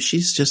time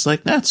she's just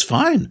like, that's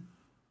fine.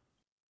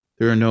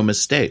 There are no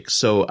mistakes.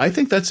 So I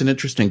think that's an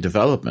interesting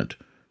development.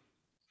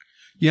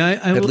 Yeah,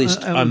 at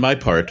least on my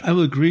part. I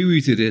will agree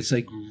with you. It's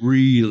like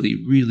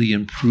really, really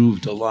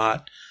improved a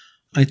lot.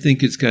 I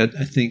think it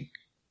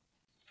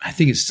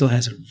still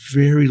has a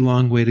very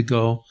long way to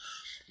go.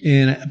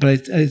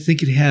 But I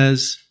think it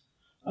has,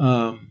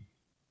 it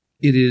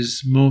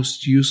is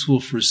most useful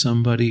for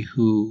somebody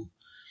who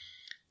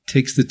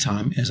takes the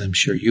time, as I'm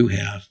sure you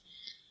have,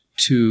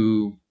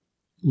 to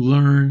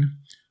learn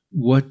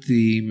what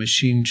the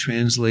machine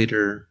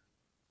translator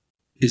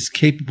is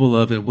capable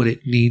of and what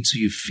it needs. So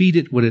you feed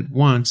it what it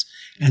wants,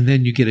 and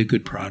then you get a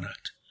good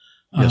product.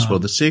 Yes, well,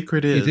 the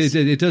secret is...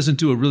 It doesn't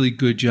do a really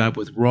good job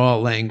with raw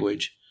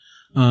language.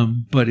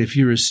 But if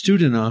you're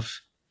astute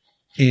enough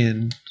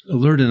and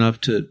alert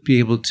enough to be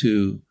able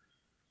to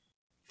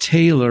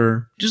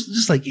tailor,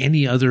 just like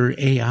any other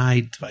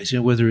AI device,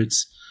 whether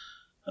it's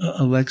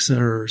Alexa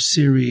or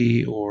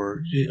Siri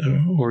or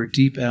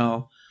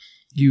DeepL,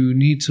 you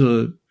need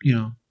to,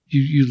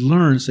 you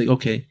learn, say,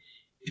 okay,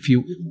 if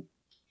you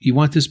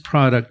want this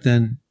product,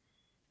 then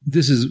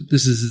this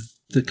is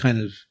the kind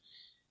of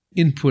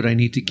input I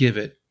need to give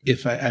it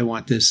if I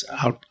want this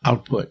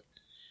output.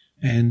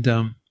 And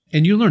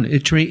you learn it.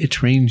 It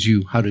trains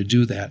you how to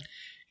do that.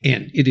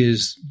 And it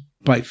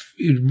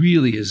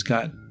really has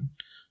gotten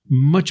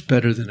much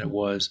better than it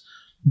was.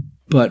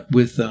 But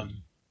with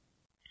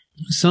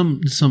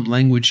some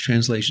language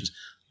translations,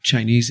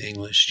 Chinese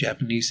English,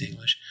 Japanese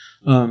English,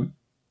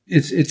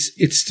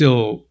 it's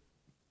still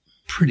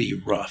pretty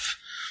rough.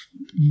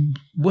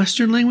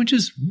 Western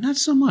languages, not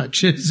so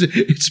much.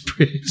 It's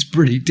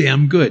pretty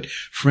damn good.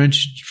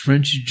 French,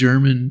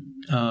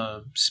 German,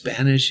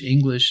 Spanish,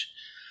 English.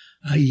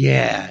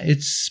 Yeah,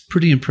 it's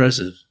pretty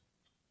impressive.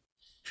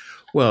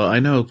 Well, I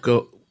know.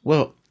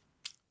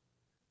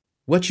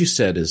 What you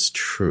said is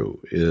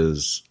true,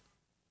 is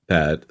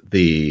that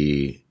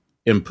the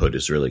input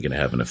is really going to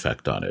have an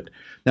effect on it.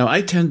 Now,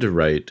 I tend to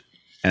write,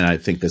 and I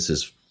think this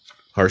is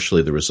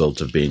partially the result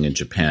of being in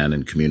Japan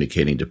and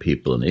communicating to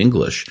people in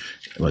English,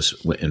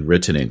 in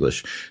written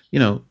English,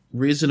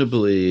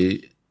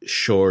 reasonably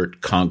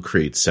short,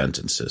 concrete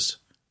sentences.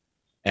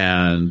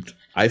 And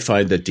I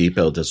find that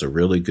DeepL does a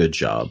really good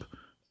job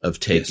of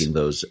taking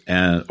those,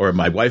 or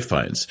my wife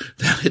finds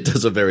that it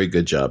does a very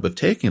good job of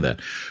taking that,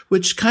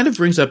 which kind of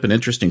brings up an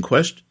interesting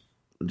question,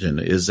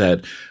 is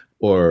that,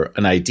 or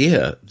an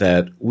idea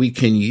that we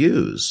can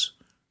use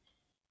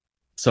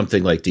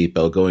something like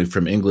DeepL going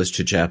from English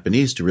to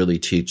Japanese to really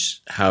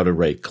teach how to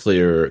write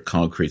clear,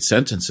 concrete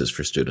sentences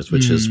for students,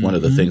 which is one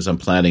of the things I'm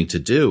planning to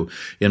do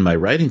in my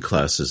writing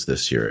classes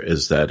this year,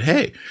 is that,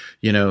 hey,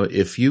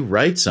 if you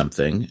write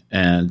something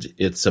and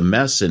it's a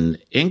mess in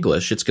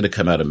English, it's going to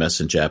come out a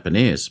mess in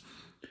Japanese.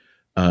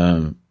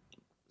 But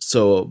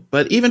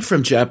even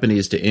from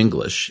Japanese to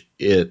English,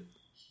 it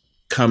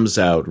comes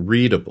out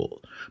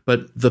readable.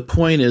 But the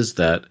point is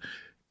that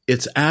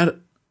it's at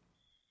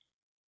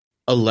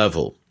a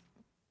level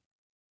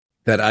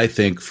that I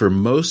think for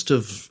most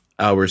of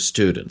our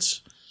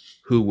students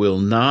who will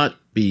not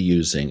be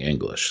using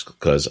English,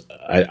 because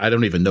I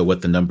don't even know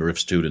what the number of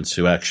students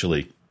who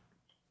actually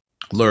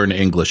learn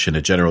English in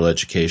a general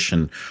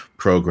education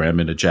program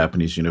in a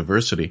Japanese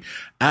university,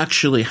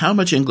 how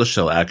much English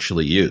they'll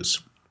actually use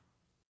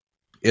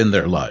in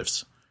their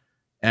lives.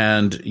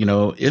 And,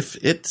 if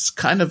it's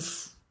kind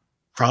of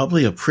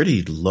probably a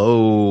pretty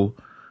low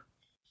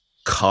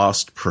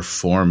cost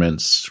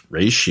performance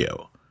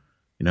ratio.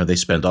 They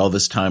spend all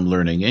this time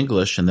learning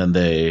English, and then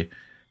they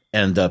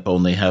end up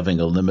only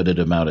having a limited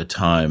amount of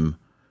time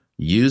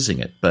using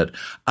it. But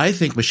I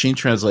think machine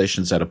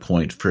translation's at a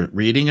point for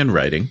reading and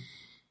writing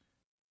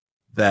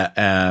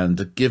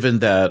and given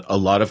that a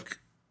lot of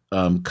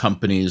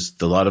companies,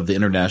 a lot of the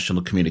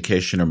international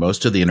communication or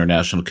most of the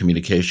international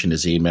communication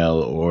is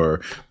email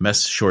or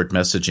short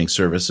messaging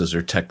services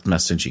or text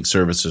messaging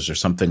services or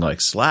something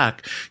like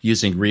Slack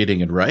using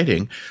reading and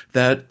writing,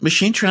 that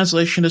machine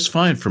translation is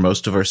fine for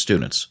most of our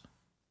students.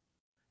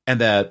 And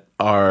that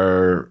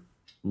our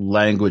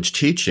language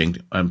teaching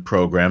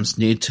programs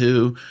need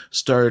to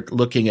start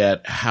looking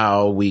at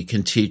how we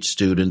can teach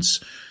students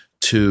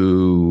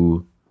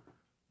to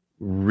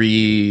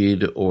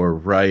read or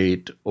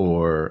write,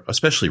 or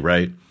especially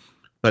write,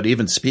 but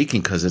even speaking,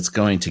 because it's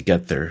going to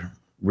get there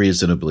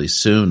reasonably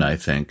soon, I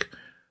think,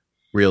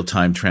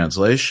 real-time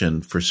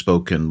translation for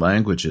spoken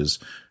languages,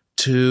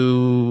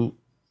 to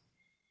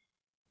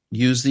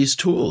use these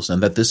tools,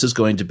 and that this is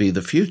going to be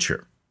the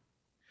future.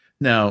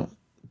 Now,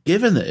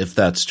 given that if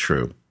that's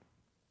true,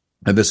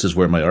 and this is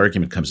where my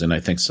argument comes in, I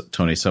think,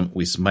 Tony,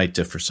 we might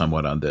differ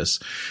somewhat on this,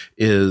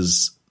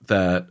 is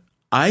that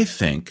I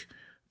think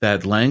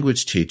that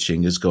language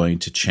teaching is going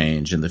to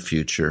change in the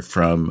future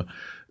from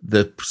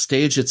the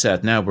stage it's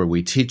at now, where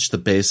we teach the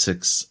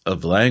basics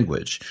of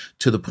language,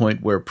 to the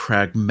point where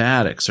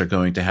pragmatics are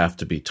going to have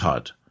to be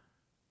taught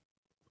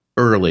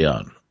early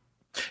on.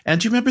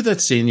 And do you remember that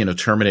scene,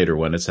 Terminator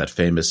 1? It's that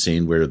famous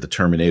scene where the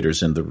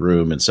Terminator's in the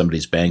room and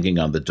somebody's banging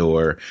on the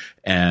door,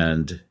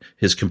 and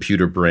his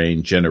computer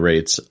brain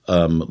generates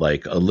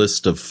like a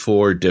list of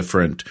 4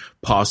 different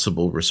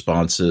possible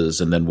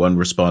responses, and then one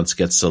response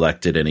gets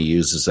selected, and he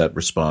uses that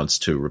response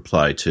to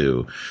reply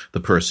to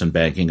the person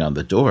banging on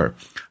the door.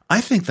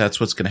 I think that's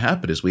what's going to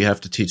happen, is we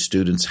have to teach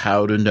students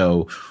how to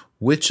know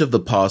which of the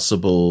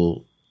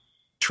possible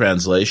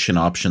translation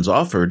options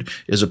offered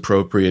is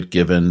appropriate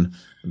given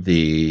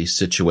the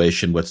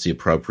situation, what's the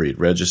appropriate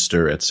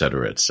register, et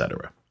cetera, et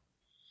cetera.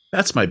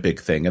 That's my big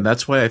thing. And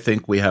that's why I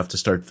think we have to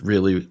start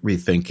really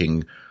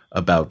rethinking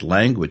about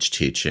language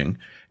teaching.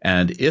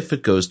 And if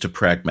it goes to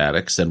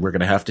pragmatics, then we're going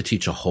to have to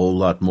teach a whole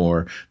lot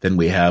more than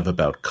we have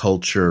about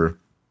culture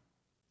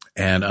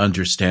and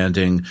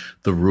understanding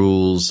the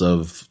rules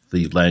of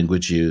the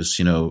language use,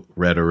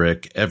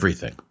 rhetoric,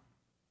 everything.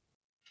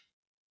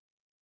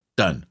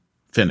 Done.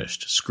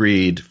 Finished.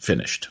 Screed.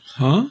 Finished.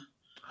 Huh?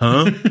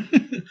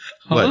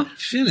 What?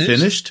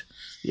 Finished?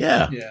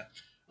 Yeah. Yeah.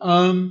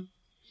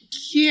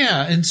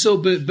 And so,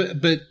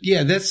 but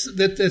yeah,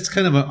 that's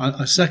kind of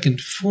a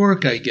second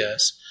fork, I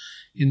guess,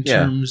 in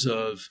terms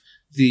of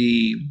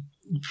the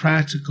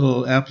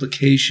practical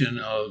application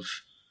of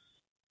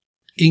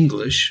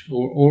English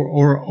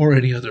or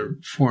any other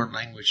foreign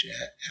language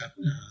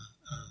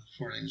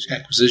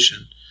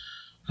acquisition,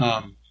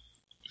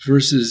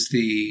 versus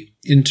the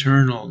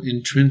internal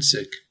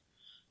intrinsic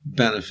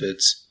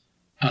benefits,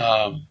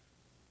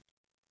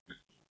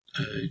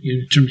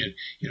 in terms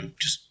of,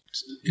 just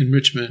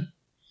enrichment,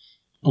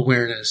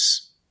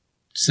 awareness,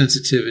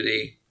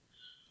 sensitivity,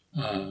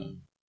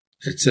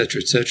 et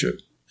cetera, et cetera.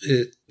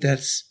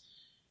 That's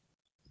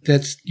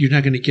you're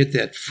not going to get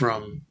that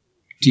from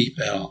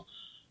DeepL.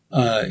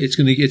 It's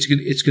going to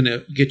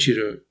get you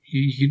to,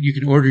 you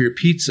can order your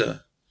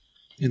pizza,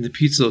 and the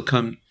pizza will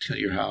come to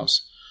your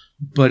house,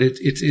 but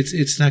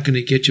it's not going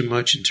to get you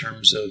much in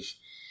terms of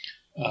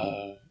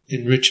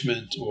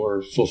enrichment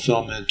or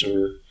fulfillment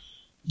or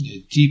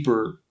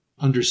deeper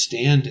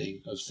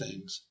understanding of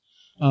things.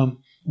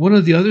 One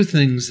of the other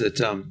things that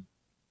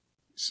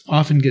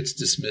often gets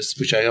dismissed,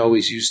 which I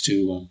always used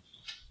to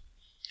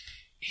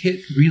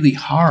hit really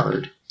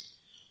hard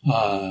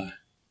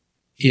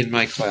in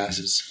my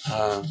classes,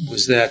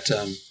 was that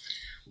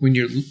when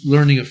you're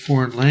learning a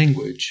foreign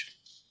language,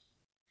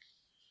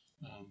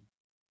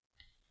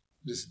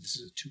 this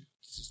is two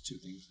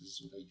things. This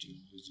is what I do.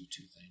 I do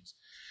 2 things.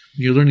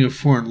 When you're learning a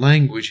foreign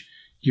language,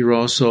 you're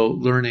also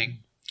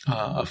learning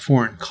a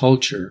foreign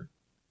culture.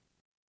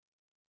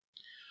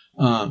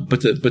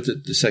 But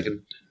the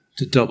second,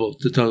 the double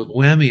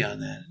whammy on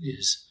that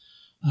is,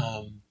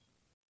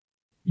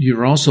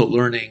 you're also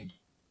learning,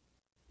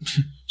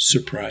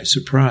 surprise,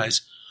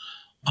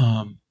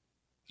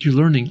 you're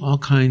learning all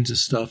kinds of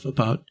stuff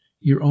about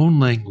your own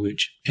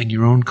language and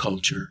your own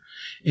culture.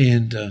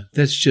 And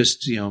that's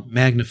just,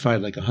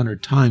 magnified like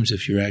 100 times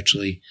if you're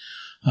actually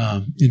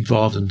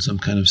involved in some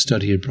kind of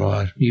study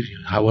abroad,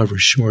 even however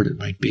short it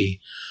might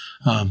be,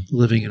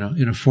 living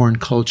in a foreign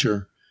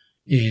culture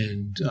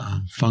and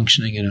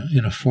functioning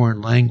in a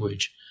foreign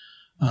language.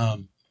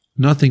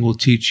 Nothing will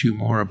teach you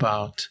more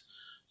about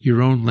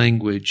your own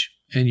language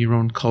and your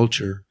own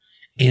culture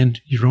and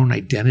your own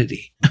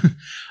identity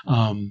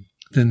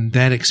than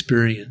that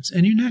experience.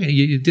 And you're not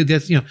going to,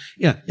 that's,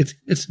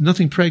 it's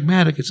nothing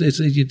pragmatic.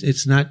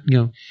 It's not,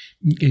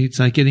 it's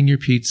not getting your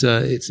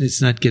pizza.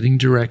 It's not getting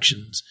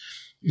directions.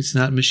 It's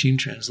not machine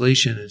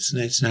translation.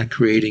 It's not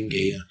creating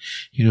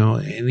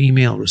an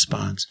email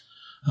response.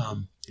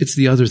 It's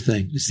the other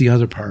thing. It's the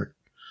other part.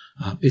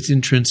 It's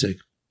intrinsic.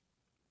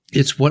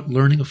 It's what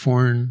learning a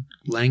foreign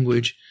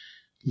language,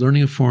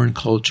 learning a foreign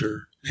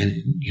culture, and,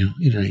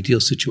 in an ideal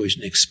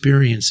situation,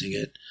 experiencing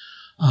it,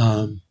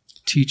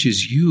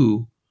 teaches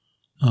you,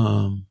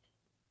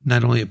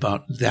 not only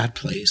about that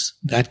place,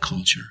 that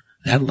culture,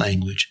 that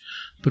language,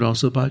 but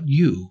also about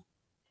you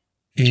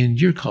and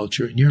your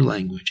culture and your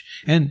language.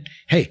 And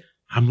hey,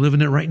 I'm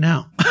living it right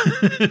now.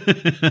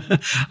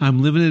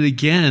 I'm living it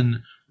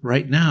again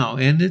right now.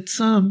 And it's,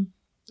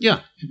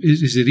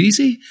 is it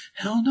easy?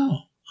 Hell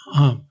no.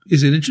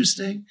 Is it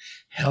interesting?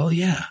 Hell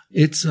yeah.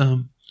 It's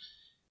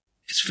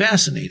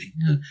fascinating.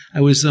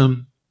 I was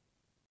on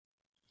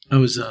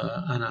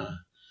a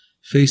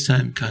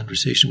FaceTime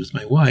conversation with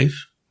my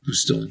wife,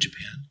 who's still in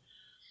Japan.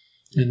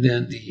 And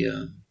then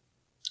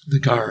the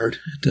guard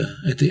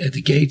at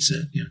the gate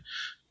said,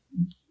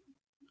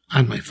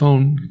 on my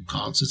phone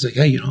called, so it's like,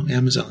 hey,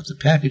 Amazon left a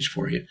package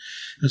for you.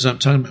 And so I'm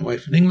talking to my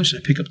wife in English,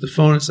 and I pick up the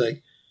phone. It's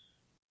like,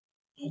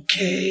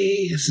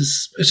 okay,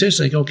 it's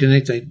just like,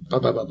 okay, blah,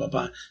 blah, blah, blah,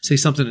 blah. Say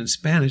something in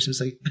Spanish. It's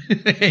like,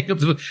 hang up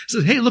the phone. It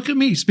says, hey, look at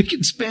me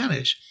speaking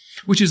Spanish,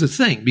 which is a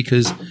thing,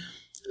 because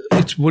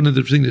it's one of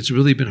the things that's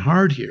really been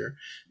hard here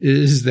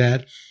is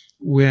that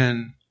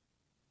when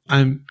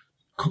I'm,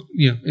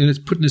 and it's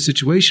put in a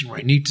situation where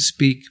I need to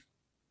speak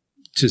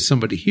to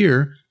somebody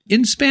here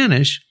in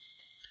Spanish,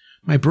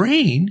 my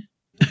brain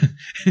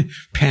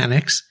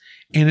panics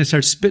and it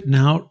starts spitting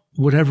out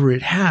whatever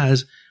it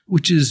has,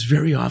 which is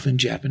very often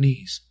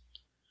Japanese.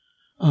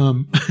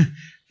 And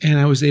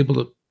I was able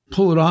to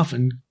pull it off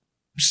and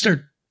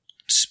start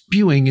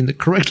spewing in the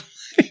correct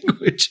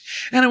language.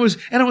 And it was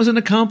an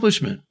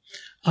accomplishment.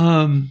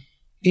 And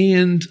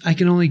I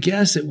can only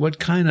guess at what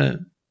kind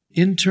of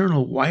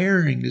internal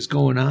wiring is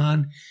going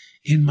on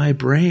in my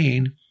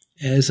brain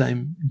as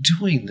I'm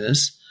doing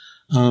this.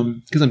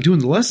 Because I'm doing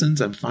the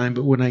lessons, I'm fine.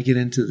 But when I get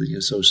into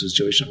the social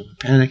situation, I'm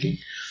panicking.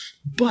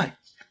 But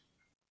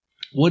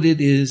what it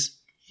is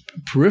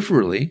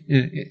peripherally,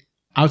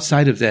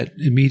 outside of that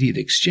immediate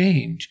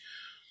exchange,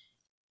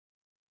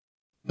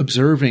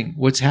 observing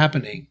what's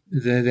happening,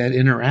 that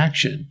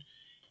interaction,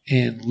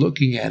 and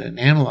looking at it and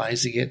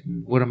analyzing it,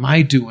 and what am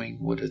I doing?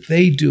 What are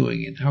they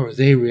doing? And how are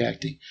they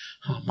reacting?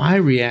 How am I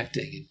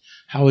reacting? And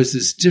how is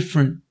this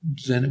different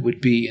than it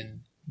would be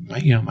in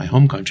my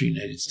home country,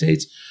 United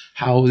States?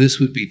 How this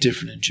would be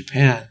different in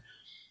Japan?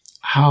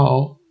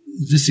 How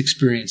this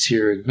experience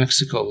here in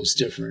Mexico is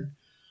different?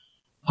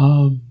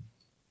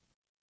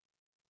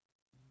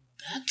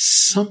 That's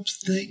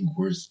something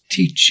worth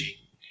teaching.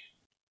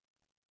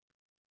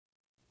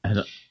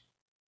 And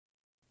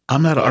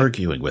I'm not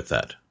arguing with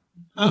that.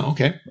 Oh,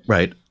 okay.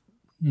 Right.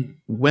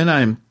 When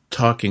I'm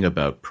talking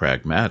about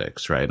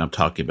pragmatics, right, I'm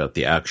talking about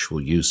the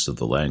actual use of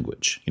the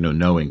language,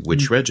 knowing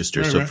which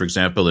register. Right, so, for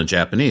example, in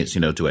Japanese,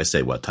 do I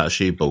say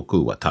watashi,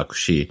 boku,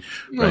 watakushi,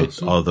 right?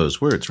 So all those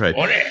words, right?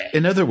 Ore.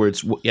 In other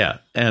words, yeah.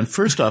 And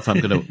first off, I'm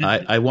going to,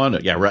 I want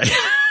to, yeah, right.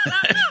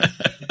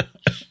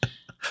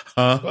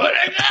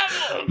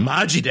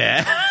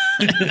 Majide.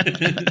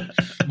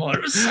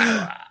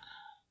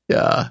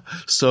 Yeah.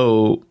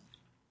 So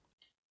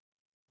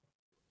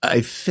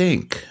I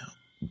think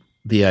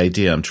the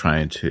idea I'm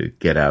trying to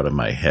get out of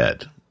my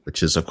head,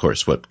 which is, of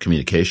course, what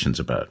communication's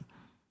about,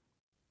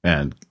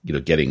 and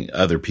getting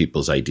other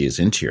people's ideas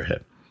into your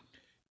head,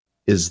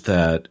 is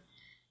that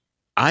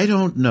I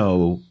don't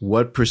know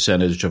what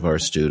percentage of our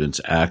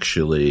students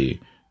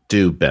actually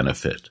do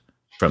benefit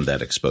from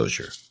that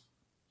exposure.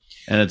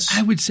 And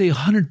I would say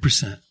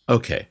 100%.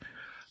 Okay.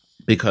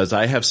 Because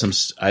I have some,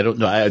 I don't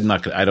know, I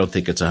don't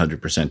think it's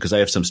 100%, because I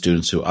have some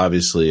students who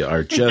obviously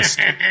are just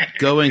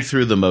going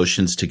through the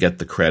motions to get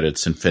the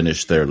credits and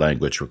finish their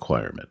language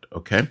requirement.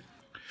 Okay.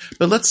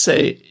 But let's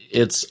say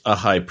it's a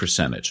high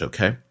percentage.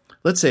 Okay.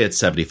 Let's say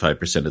it's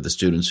 75% of the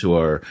students who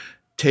are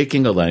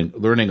taking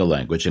learning a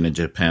language, and in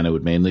Japan it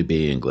would mainly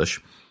be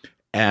English,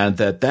 and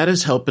that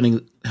is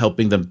helping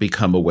them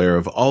become aware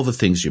of all the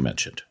things you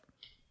mentioned.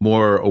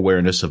 More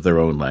awareness of their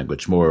own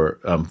language, more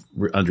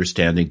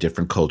understanding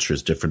different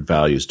cultures, different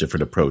values,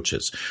 different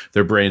approaches.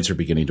 Their brains are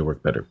beginning to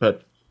work better.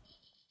 But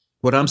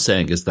what I'm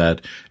saying is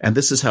that, and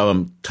this is how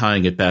I'm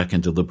tying it back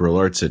into liberal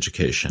arts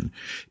education,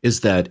 is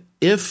that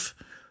if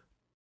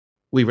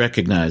we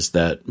recognize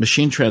that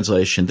machine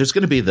translation, there's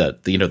going to be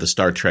the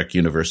Star Trek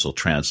Universal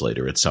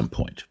Translator at some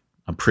point.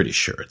 I'm pretty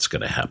sure it's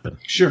going to happen.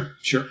 Sure.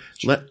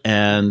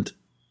 And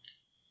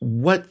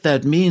what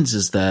that means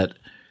is that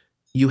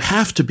you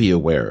have to be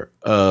aware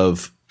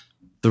of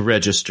the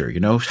register.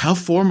 How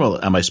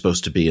formal am I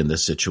supposed to be in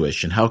this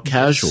situation? How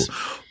casual?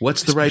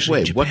 What's the right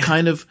way? What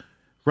kind of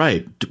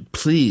right?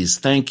 Please,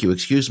 thank you,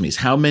 excuse me.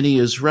 How many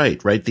is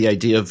right? Right? The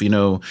idea of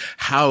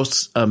how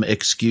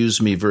excuse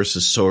me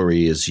versus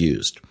sorry is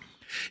used.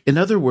 In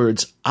other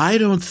words, I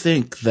don't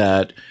think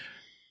that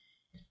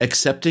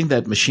accepting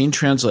that machine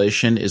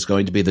translation is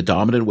going to be the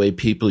dominant way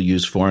people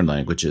use foreign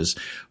languages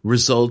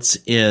results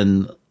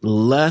in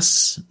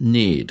less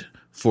need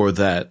for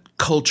that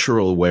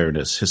cultural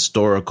awareness,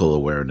 historical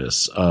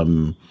awareness,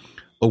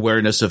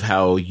 awareness of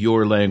how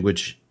your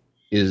language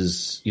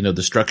is,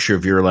 the structure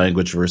of your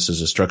language versus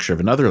the structure of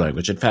another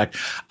language. In fact,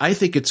 I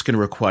think it's going to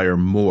require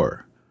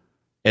more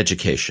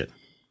education,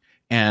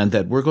 and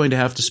that we're going to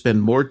have to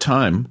spend more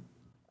time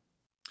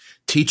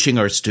teaching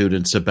our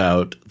students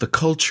about the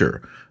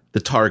culture the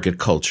target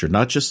culture,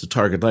 not just the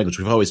target language.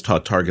 We've always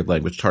taught target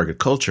language, target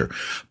culture,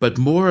 but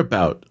more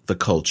about the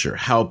culture,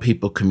 how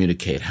people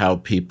communicate, how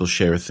people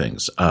share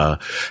things,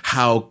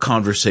 how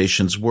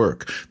conversations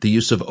work, the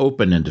use of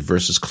open-ended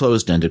versus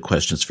closed-ended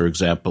questions, for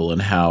example,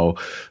 and how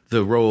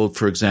the role,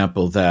 for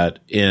example, that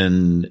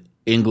in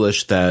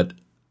English that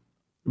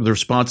the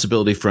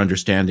responsibility for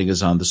understanding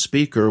is on the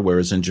speaker,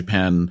 whereas in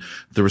Japan,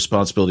 the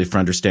responsibility for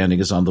understanding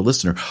is on the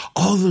listener.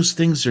 All those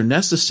things are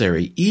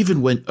necessary,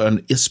 even when,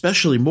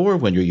 especially more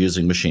when you're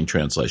using machine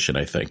translation,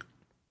 I think,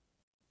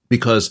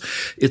 because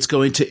it's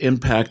going to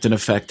impact and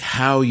affect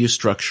how you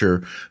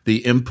structure the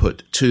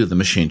input to the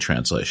machine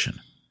translation.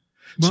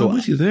 Well, so I'm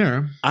with you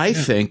there. I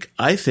think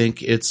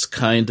it's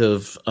kind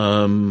of,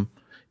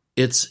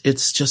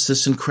 it's just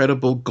this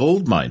incredible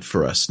goldmine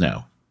for us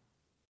now,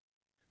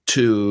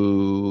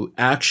 to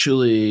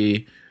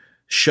actually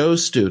show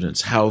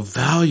students how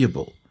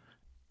valuable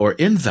or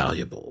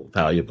invaluable,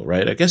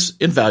 right? I guess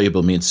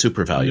invaluable means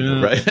super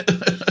valuable, right?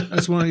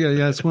 That's one.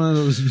 Yeah, it's one of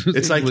those.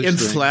 It's like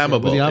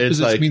inflammable. Yeah,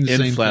 it's like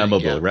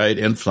inflammable, right?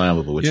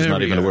 Inflammable, which is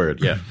not even a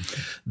word. Yeah,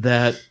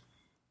 that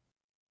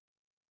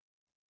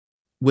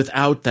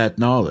without that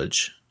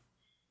knowledge,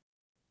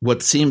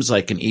 what seems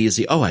like an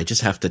easy, I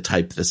just have to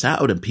type this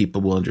out and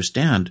people will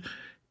understand,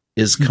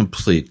 is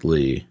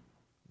completely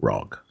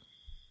wrong.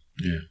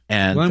 Yeah.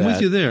 And I'm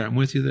with you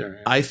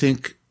there. I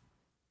think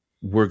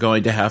we're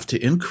going to have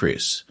to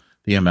increase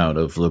the amount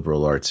of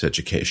liberal arts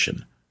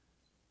education,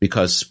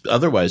 because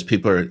otherwise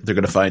they're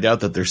going to find out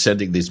that they're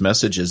sending these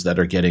messages that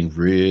are getting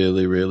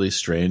really, really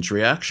strange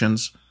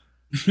reactions.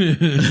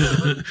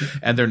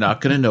 And they're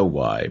not going to know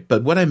why.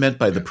 But what I meant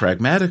by the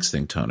pragmatics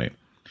thing, Tony,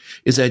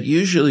 is that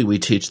usually we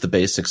teach the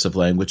basics of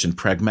language, and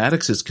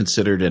pragmatics is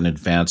considered an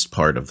advanced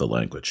part of the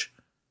language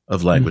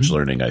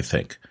learning, I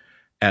think.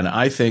 And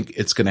I think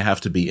it's going to have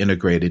to be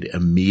integrated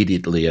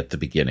immediately at the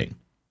beginning.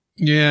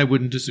 Yeah, I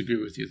wouldn't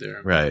disagree with you there.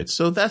 Right.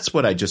 So that's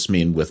what I just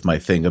mean with my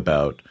thing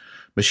about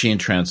machine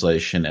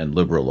translation and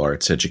liberal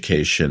arts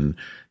education.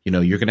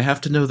 You're going to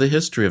have to know the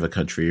history of a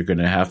country. You're going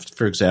to have to,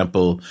 for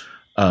example,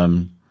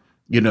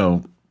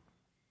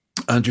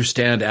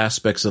 understand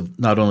aspects of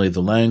not only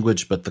the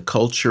language, but the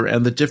culture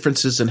and the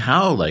differences in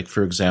how, like,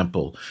 for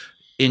example,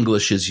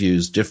 English is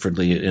used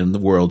differently in the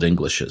world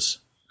Englishes.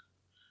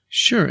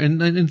 Sure,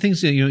 and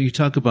things that you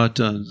talk about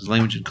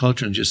language and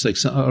culture, and just like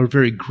a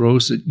very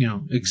gross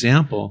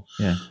example.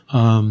 Yeah.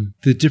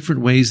 The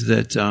different ways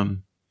that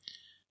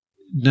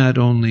not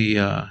only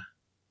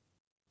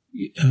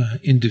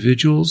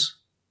individuals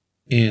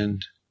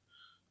and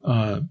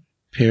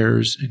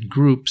pairs and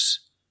groups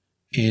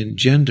and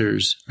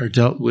genders are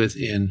dealt with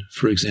in,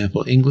 for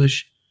example,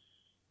 English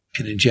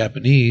and in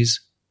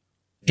Japanese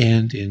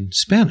and in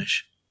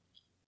Spanish.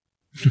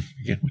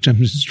 Again, which I'm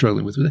just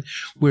struggling with.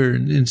 Where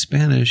in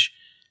Spanish,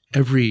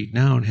 every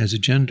noun has a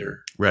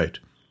gender. Right.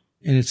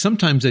 And it's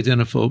sometimes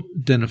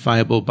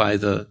identifiable by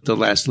the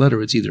last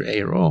letter. It's either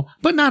A or O,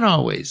 but not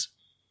always.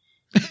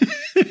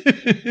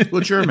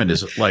 Well, German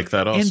is like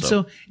that also. And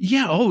so,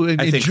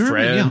 I think German,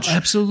 French. Yeah,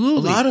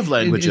 absolutely. A lot of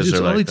languages it's are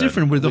like totally that.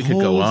 different, where the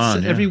whole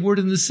every yeah. word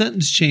in the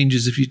sentence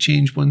changes if you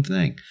change one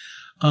thing.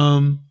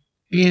 And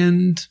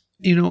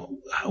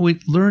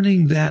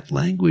learning that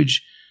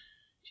language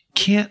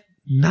can't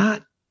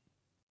not,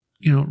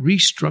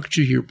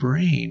 restructure your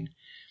brain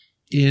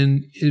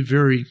in a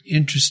very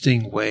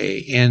interesting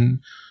way, and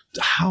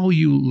how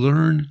you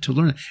learn to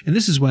learn. And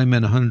this is why I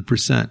meant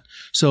 100%.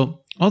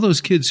 So all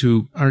those kids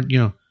who are,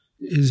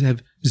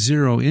 have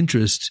zero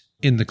interest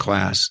in the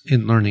class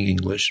in learning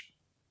English,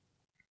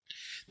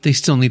 they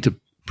still need to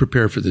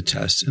prepare for the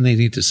test, and they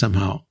need to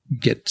somehow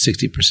get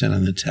 60%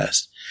 on the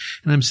test.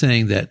 And I'm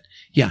saying that,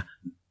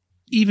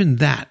 even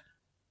that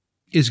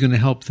is going to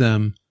help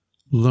them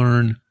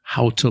learn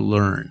how to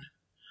learn.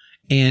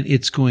 And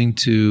it's going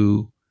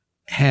to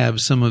have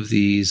some of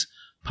these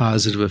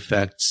positive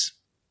effects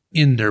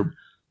in their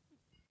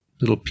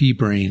little pea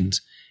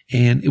brains,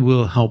 and it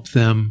will help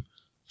them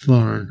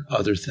learn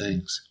other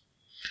things.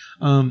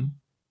 But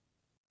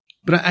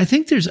I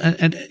think there's,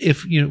 and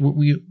if,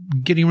 we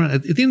getting around, I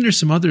think there's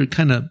some other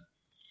kind of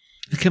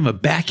a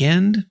back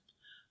end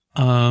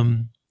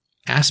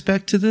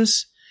aspect to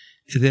this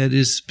that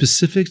is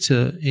specific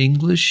to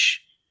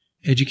English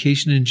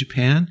education in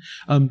Japan.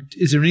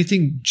 Is there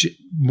anything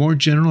more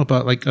general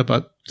about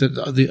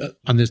the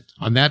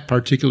on that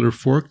particular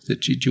fork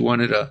that you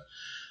wanted to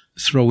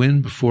throw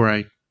in before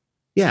I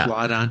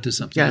plot on to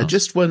something else?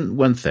 Just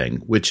one thing,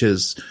 which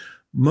is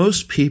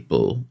most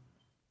people,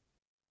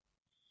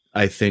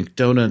 I think,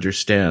 don't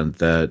understand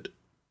that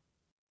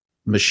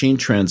machine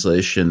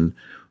translation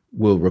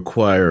will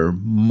require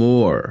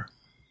more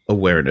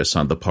awareness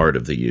on the part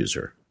of the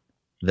user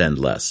than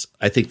less.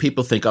 I think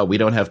people think, we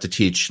don't have to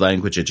teach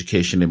language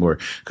education anymore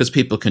because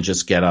people can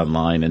just get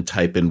online and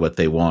type in what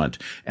they want.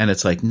 And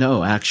it's like,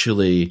 no,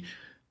 actually,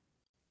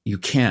 you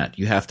can't.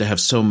 You have to have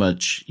so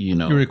much,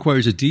 It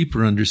requires a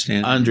deeper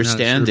understanding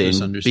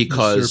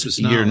because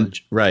you're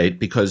right,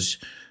 because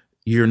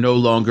you're no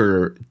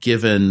longer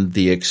given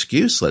the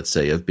excuse, let's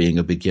say, of being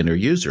a beginner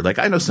user. Like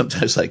I know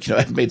sometimes, like,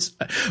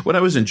 when I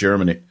was in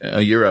Germany,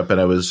 Europe,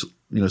 and I was,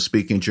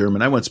 speaking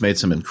German, I once made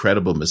some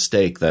incredible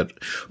mistake that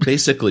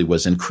basically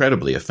was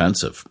incredibly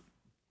offensive.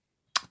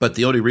 But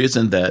the only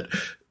reason that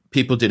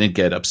people didn't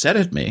get upset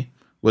at me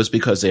was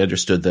because they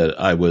understood that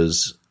I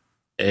was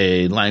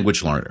a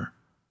language learner.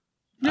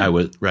 Yeah. I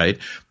was right.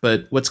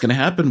 But what's going to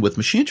happen with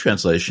machine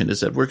translation is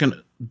that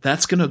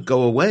that's going to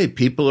go away.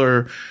 People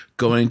are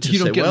going to say,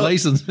 you don't get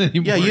licensed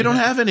anymore. Yeah, you don't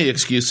have any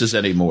excuses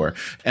anymore.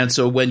 And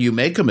so when you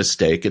make a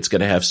mistake, it's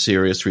going to have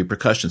serious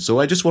repercussions. So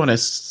I just want to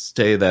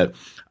say that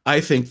I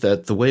think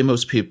that the way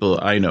most people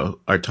I know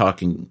are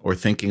talking or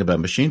thinking about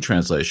machine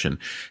translation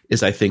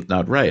is, I think,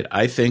 not right.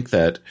 I think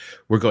that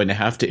we're going to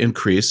have to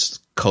increase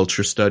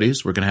culture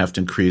studies. We're going to have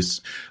to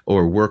increase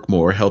or work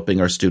more helping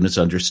our students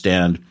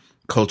understand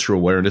cultural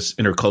awareness,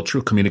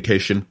 intercultural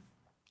communication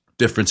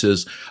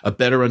differences, a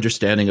better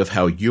understanding of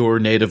how your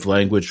native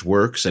language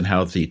works and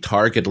how the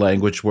target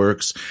language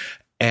works.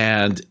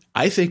 And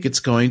I think it's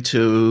going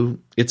to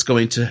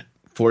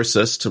force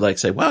us to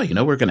say, well,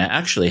 we're going to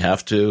actually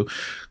have to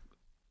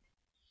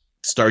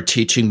start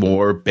teaching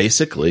more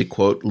basically,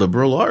 quote,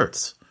 liberal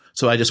arts.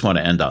 So I just want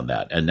to end on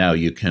that. And now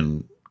you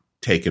can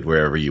take it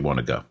wherever you want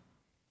to go.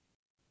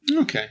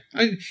 Okay.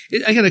 I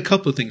got a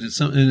couple of things.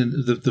 And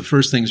the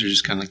first things are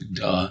just kind of like,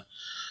 duh.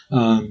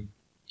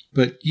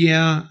 But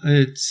yeah,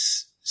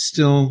 it's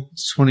still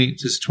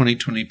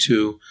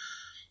 2022.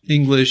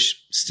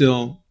 English,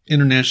 still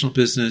international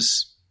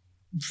business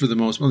for the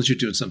most, unless you're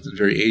doing something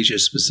very Asia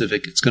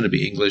specific, it's going to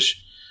be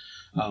English.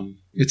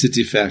 It's a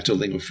de facto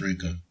lingua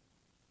franca.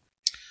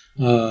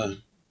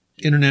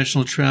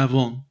 International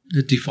travel,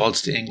 it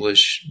defaults to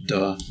English.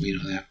 Duh, we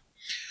know that.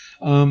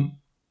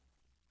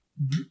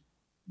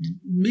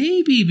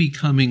 Maybe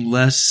becoming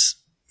less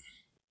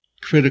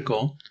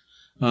critical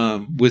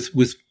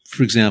with,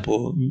 for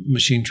example,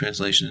 machine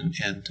translation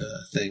and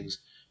things.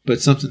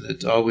 But something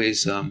that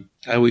always I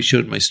always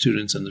showed my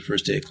students on the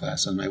first day of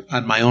class on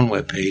my own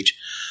webpage,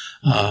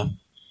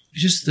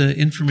 just the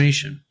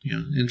information,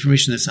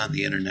 information that's on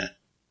the internet.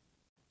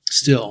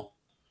 Still,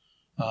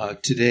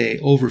 today,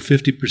 over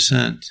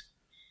 50%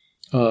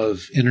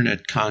 of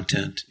internet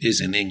content is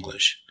in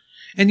English.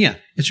 And yeah,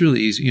 it's really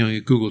easy.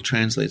 You Google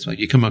Translate. So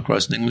you come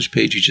across an English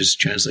page, you just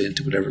translate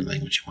into whatever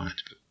language you want it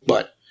to be.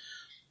 But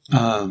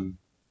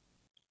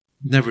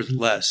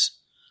nevertheless,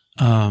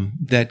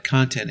 that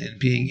content and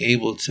being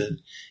able to,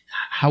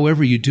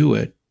 however you do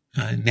it,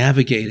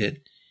 navigate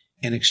it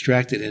and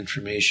extract that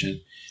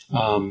information.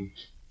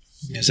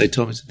 As I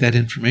told them, that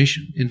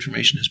information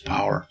is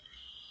power.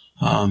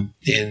 And,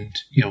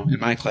 in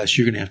my class,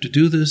 you're going to have to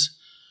do this.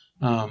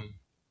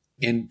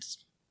 And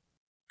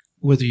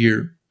whether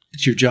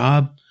it's your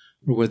job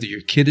or whether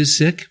your kid is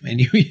sick and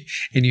you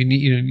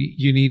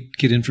need to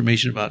get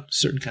information about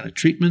certain kind of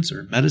treatments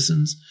or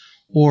medicines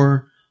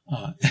or,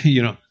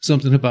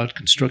 something about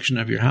construction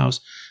of your house.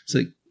 It's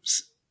like,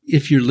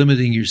 if you're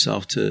limiting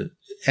yourself to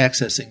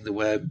accessing the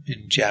web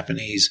in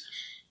Japanese,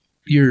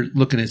 you're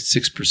looking at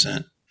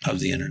 6% of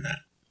the internet.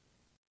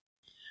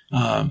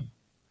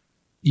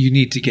 You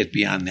need to get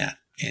beyond that,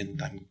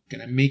 and I'm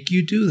going to make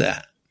you do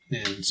that.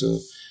 And so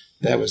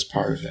that was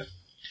part of it.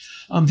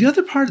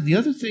 The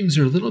other things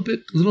are a little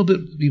bit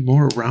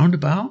more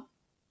roundabout.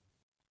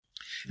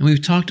 And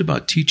we've talked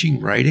about teaching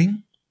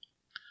writing.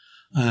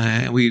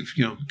 And we've,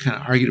 kind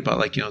of argued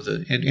about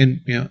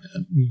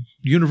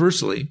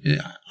universally,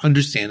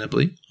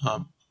 understandably,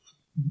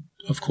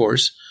 of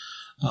course,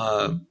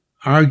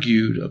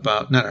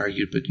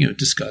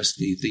 discussed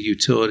the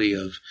utility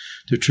of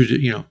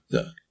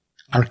the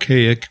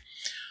archaic,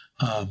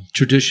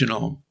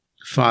 traditional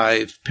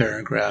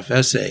 5-paragraph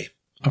essay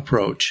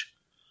approach.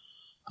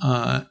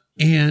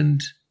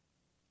 And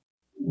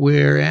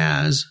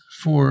whereas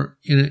for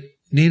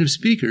native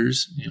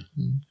speakers,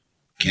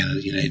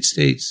 Canada, United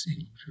States,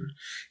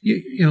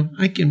 you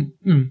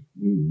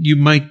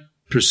might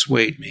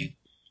persuade me.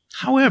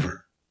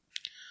 However,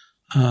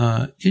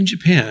 in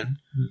Japan,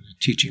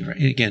 teaching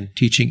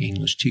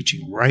English,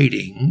 teaching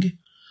writing,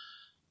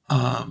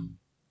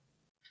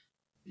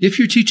 if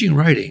you're teaching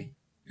writing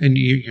and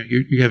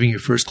you're having your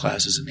first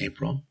classes in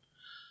April,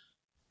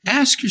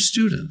 ask your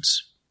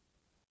students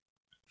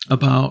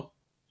about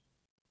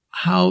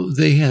how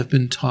they have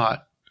been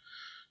taught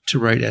to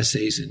write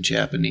essays in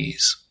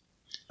Japanese.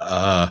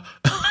 The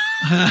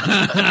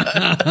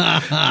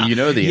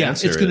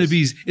answer.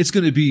 It's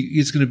going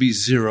to be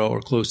 0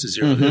 or close to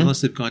 0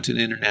 unless they've gone to an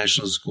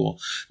international school.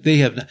 They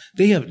have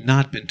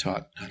not been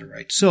taught how to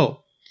write.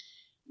 So,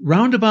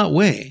 roundabout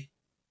way,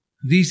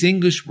 these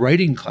English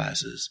writing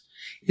classes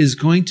is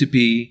going to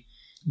be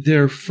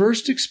their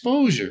first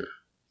exposure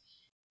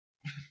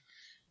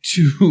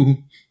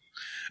to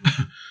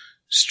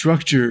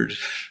structured,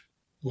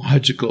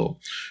 logical,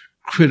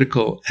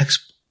 critical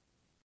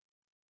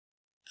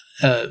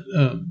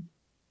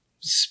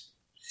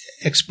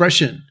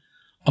expression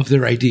of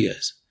their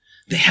ideas.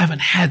 They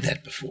haven't had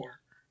that before.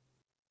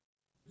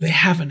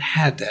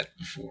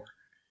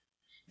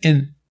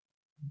 And,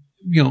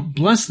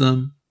 bless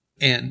them,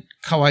 and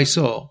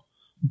kawaiso.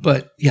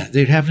 But yeah,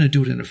 they're having to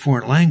do it in a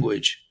foreign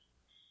language.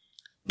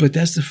 But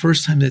that's the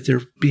first time that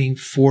they're being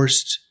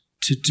forced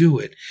to do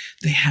it.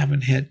 They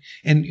haven't had,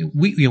 and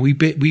we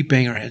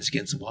bang our heads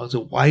against the wall.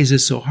 So why is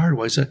this so hard?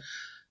 Why is it?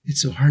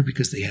 It's so hard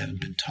because they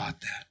haven't been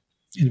taught that.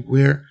 And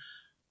where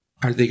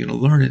are they going to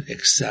learn it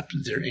except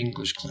their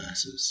English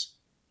classes?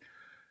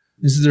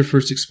 This is their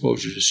first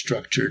exposure to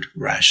structured,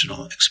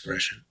 rational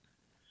expression,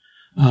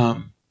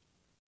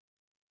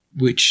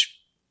 which,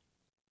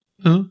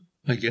 I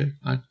get,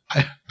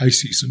 I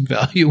see some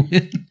value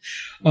in.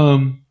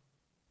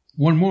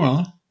 One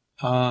more,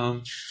 huh?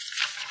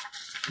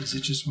 Is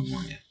it just one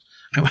more? Yeah.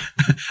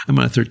 I'm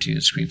on a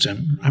 13-inch screen, so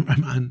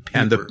I'm on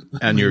paper.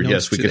 And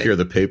we could hear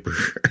the paper.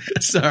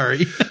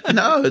 Sorry.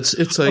 No,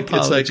 it's like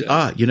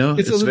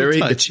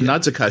it's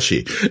not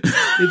Zakashi.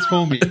 It's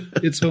homey.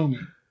 It's homey.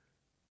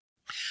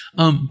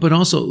 But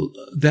also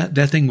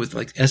that thing with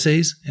like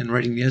essays and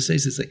writing the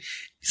essays, it's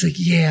like,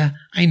 yeah,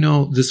 I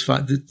know this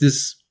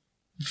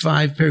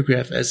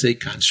 5-paragraph essay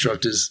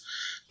construct is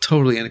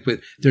totally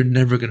inadequate. They're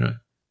never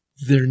gonna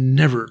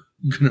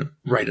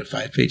write a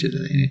 5-page.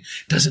 It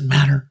doesn't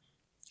matter.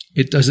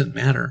 It doesn't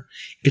matter.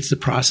 It's the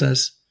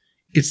process.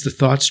 It's the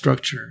thought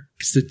structure.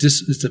 It's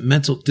the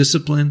mental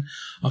discipline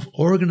of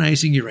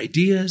organizing your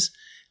ideas,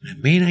 and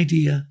a main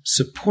idea,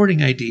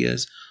 supporting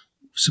ideas,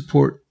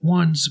 support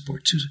 1,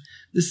 support 2.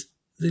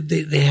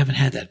 They haven't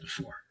had that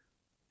before.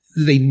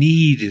 They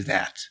need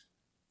that.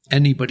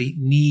 Anybody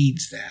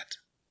needs that.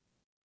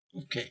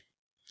 Okay.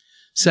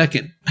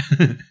 Second,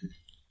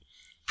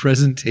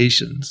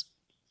 presentations.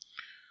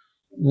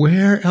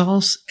 Where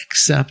else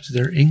except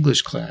their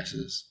English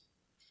classes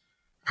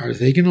are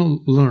they going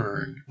to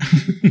learn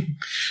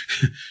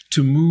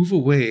to move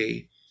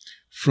away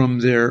from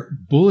their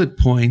bullet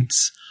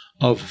points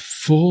of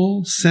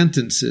full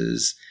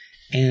sentences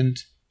and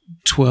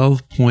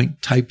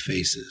 12-point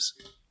typefaces?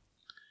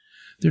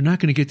 They're not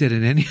going to get that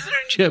in any other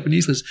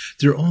Japanese class.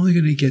 They're only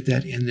going to get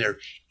that in their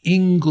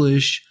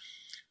English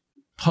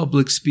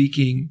public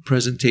speaking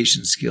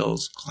presentation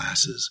skills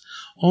classes.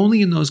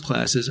 Only in those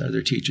classes are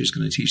their teachers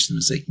going to teach them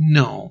to say,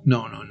 no.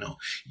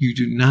 You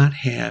do not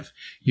have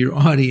your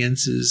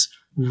audiences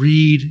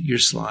read your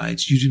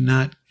slides. You do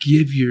not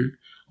give your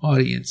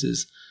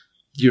audiences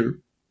your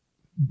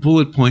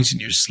bullet points in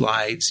your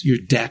slides, your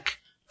deck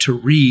to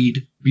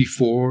read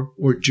before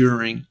or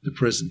during the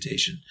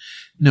presentation.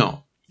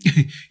 No,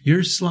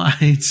 your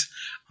slides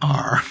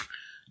are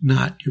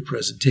not your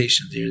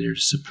presentation. They're there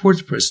to support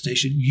the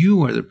presentation.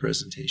 You are the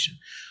presentation.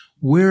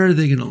 Where are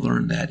they going to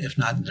learn that if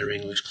not in their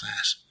English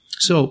class?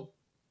 So,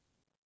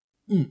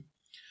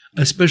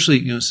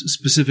 especially,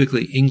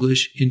 specifically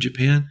English in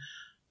Japan,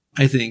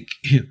 I think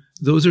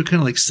those are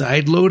kind of like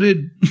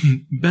side-loaded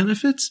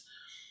benefits,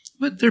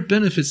 but they're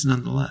benefits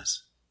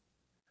nonetheless.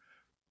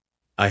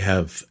 I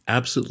have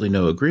absolutely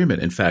no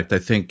agreement. In fact, I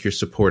think you're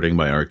supporting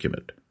my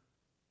argument,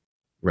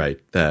 right?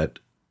 That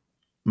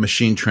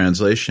machine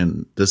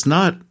translation does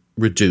not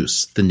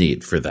reduce the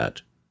need for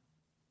that.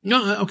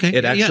 No, okay.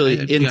 It actually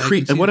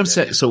increases. And what I'm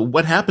saying, so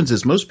what happens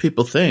is most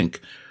people think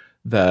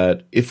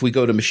that if we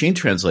go to machine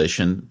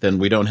translation, then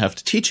we don't have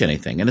to teach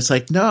anything. And it's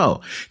like,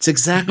 no, it's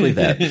exactly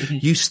that.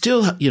 You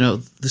still,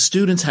 the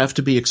students have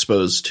to be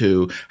exposed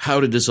to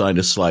how to design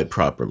a slide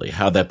properly,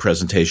 how that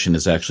presentation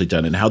is actually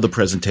done, and how the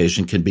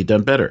presentation can be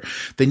done better.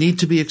 They need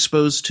to be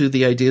exposed to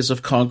the ideas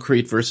of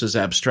concrete versus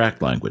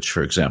abstract language,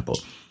 for example.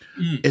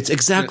 It's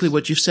exactly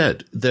what you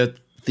said, that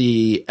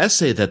the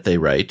essay that they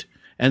write,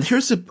 and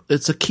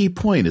it's a key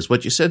point is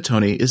what you said,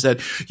 Tony, is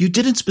that you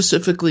didn't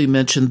specifically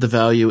mention the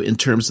value in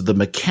terms of the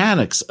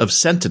mechanics of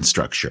sentence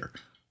structure,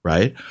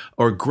 right?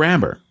 Or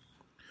grammar.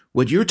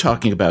 What you're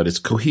talking about is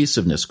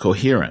cohesiveness,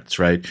 coherence,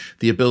 right?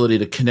 The ability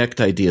to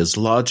connect ideas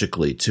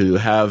logically, to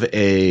have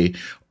a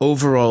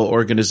overall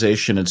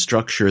organization and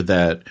structure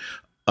that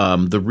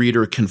the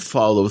reader can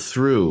follow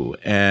through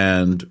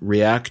and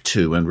react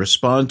to and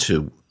respond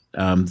to,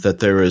 that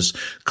there is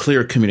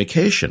clear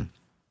communication.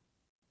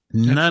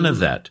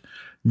 Absolutely.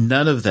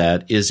 None of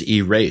that is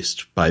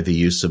erased by the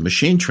use of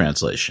machine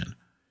translation.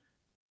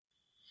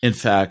 In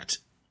fact,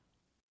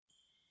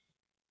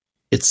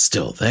 it's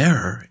still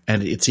there,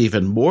 and it's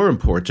even more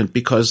important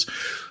because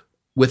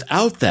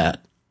without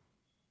that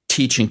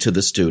teaching to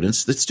the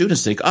students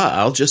think,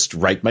 I'll just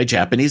write my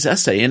Japanese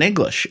essay in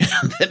English.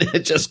 And then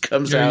it just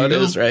comes out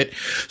as, right?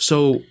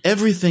 So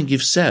everything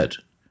you've said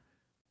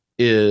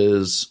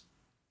is,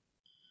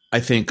 I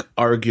think,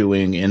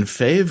 arguing in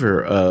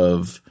favor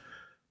of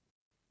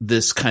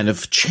this kind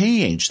of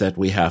change that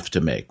we have to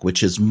make,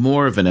 which is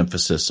more of an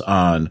emphasis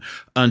on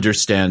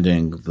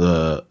understanding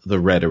the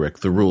rhetoric,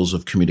 the rules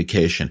of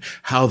communication,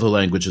 how the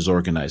language is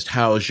organized,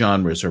 how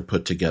genres are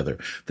put together,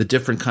 the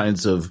different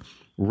kinds of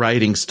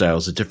writing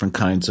styles, the different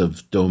kinds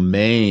of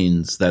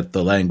domains that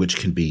the language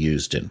can be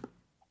used in.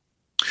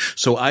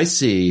 So I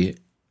see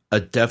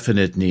a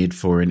definite need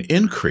for an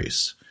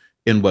increase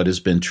in what has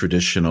been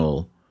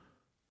traditional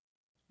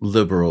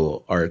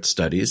liberal art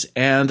studies,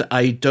 and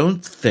I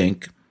don't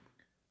think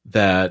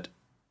that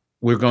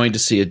we're going to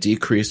see a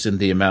decrease in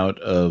the amount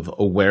of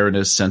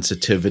awareness,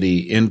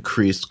 sensitivity,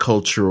 increased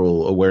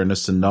cultural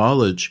awareness and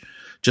knowledge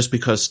just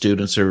because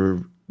students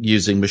are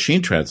using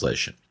machine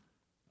translation.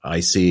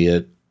 I see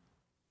it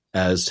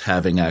as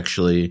having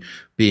actually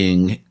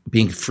being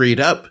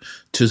freed up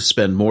to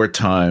spend more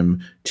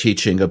time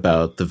teaching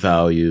about the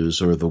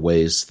values or the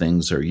ways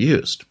things are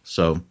used.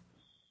 So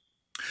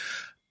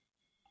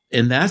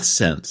in that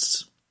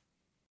sense,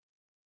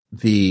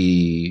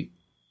 the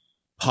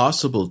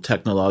possible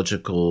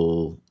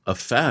technological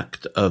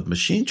effect of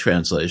machine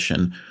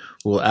translation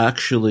will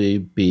actually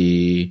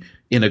be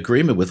in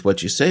agreement with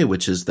what you say,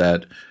 which is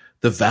that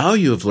the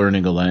value of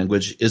learning a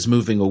language is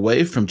moving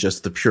away from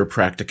just the pure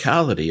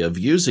practicality of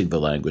using the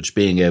language,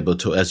 being able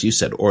to, as you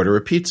said, order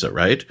a pizza,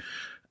 right?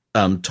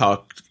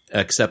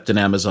 Accept an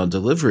Amazon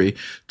delivery,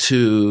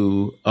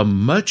 to a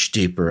much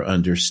deeper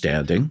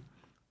understanding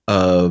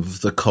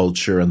of the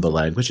culture and the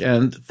language.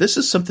 And this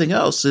is something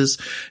else, is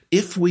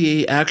if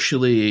we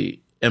actually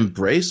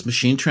embrace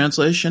machine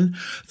translation,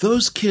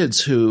 those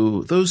students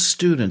who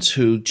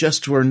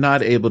just were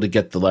not able to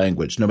get the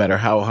language, no matter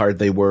how hard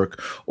they work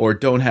or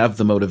don't have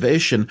the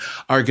motivation,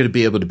 are going to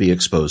be able to be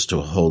exposed to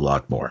a whole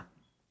lot more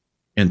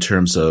in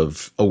terms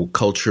of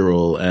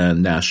cultural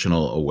and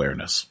national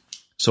awareness.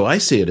 So I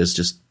see it as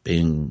just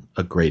being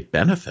a great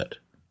benefit.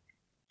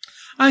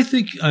 I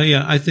think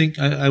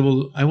I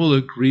will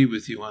agree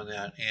with you on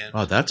that.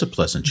 And that's a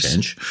pleasant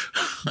change.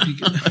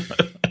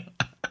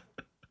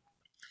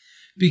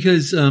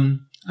 Because,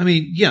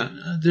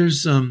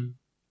 there's,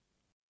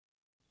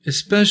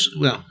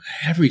 especially,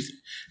 everything,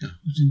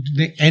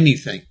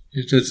 anything.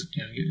 It does,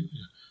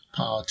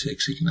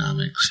 politics,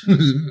 economics,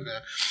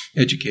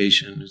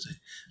 education.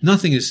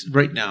 Nothing is,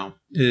 right now,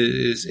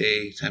 is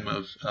a time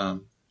of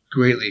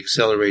greatly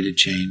accelerated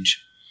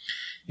change.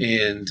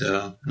 And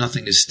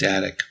nothing is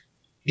static.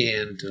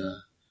 And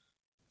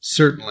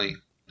certainly,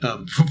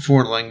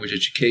 foreign language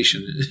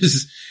education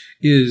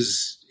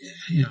is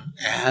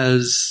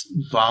as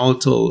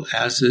volatile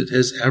as it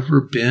has ever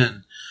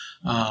been.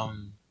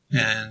 The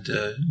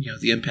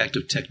impact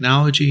of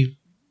technology,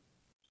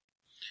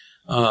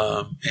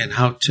 and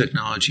how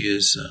technology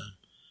is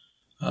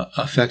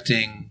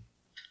affecting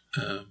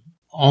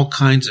all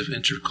kinds of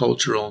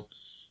intercultural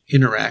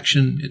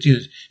interaction.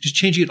 Just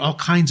changing it all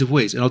kinds of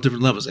ways at all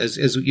different levels.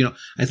 As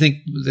I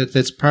think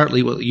that's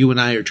partly what you and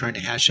I are trying to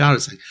hash out.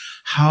 It's like,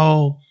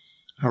 how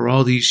are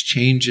all these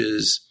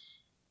changes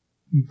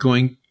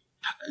going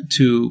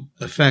to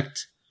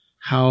affect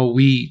how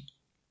we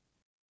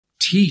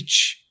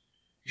teach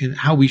and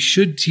how we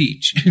should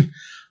teach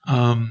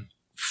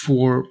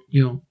for,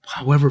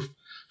 however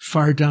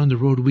far down the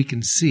road we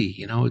can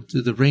see.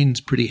 The rain's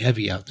pretty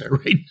heavy out there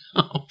right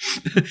now.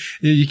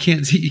 You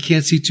can't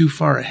see too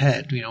far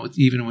ahead,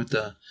 even with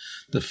the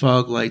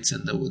fog lights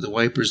and the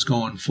wipers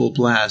going full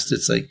blast.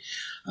 It's like,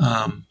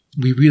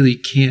 we really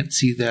can't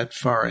see that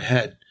far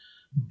ahead.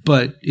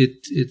 But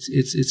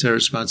it's our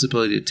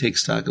responsibility to take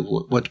stock of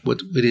what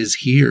it is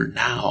here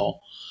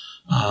now,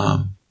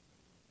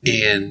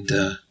 and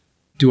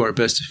do our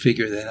best to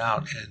figure that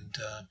out, and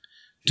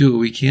do what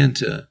we can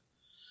to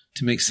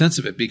make sense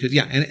of it. Because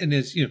and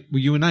as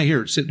you and I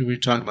here sitting, we're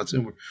talking about,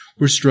 and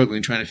we're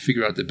struggling trying to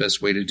figure out the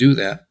best way to do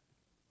that.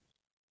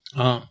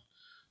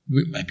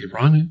 We might be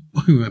wrong,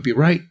 we might be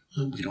right,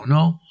 we don't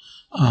know,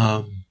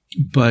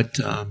 but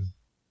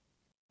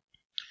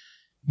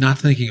not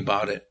thinking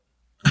about it.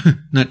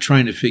 Not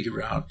trying to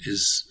figure out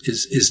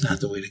is not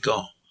the way to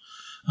go.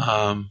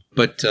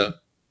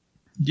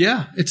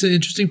 It's an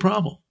interesting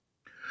problem.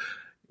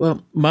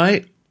 Well,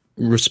 my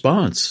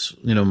response,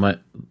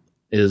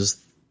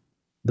 is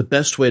the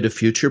best way to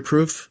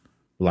future-proof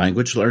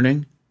language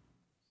learning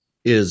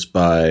is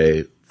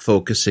by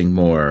focusing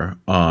more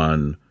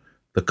on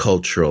the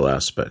cultural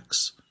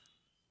aspects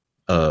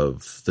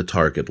of the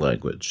target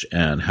language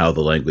and how the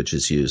language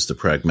is used, the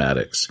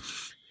pragmatics,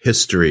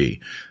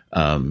 history,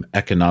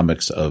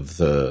 economics of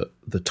the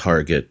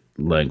target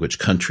language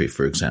country,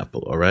 for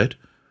example. All right.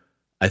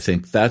 I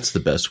think that's the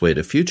best way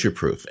to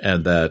future-proof,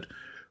 and that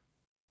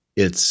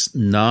it's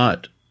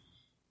not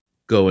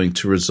going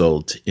to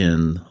result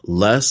in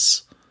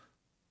less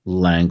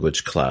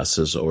language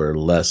classes or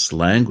less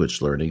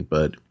language learning,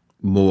 but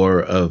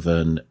more of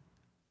an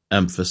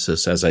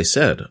emphasis, as I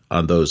said,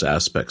 on those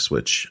aspects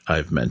which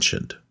I've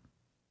mentioned.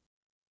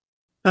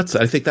 I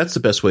think that's the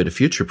best way to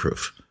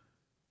future-proof.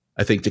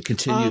 I think to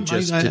continue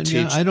to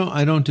teach.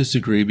 I don't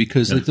disagree,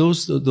 because like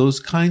those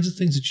kinds of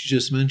things that you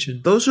just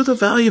mentioned, those are the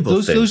valuable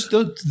things.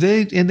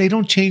 They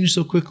don't change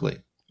so quickly.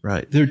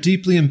 Right. They're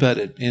deeply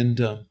embedded, and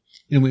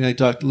when I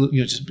talked,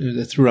 just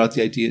throughout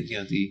the idea,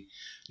 the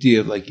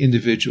idea of like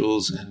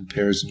individuals and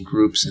pairs and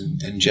groups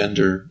and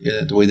gender,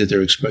 the way that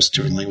they're expressed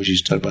in different languages.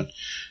 You talked about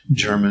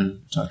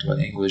German, talked about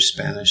English,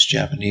 Spanish,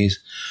 Japanese.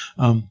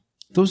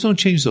 Those don't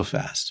change so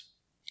fast,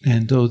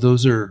 and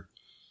those are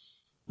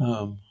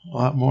a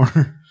lot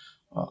more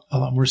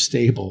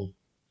stable,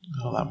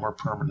 a lot more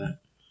permanent,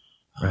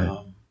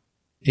 right?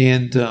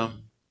 And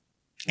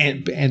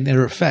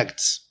their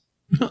effects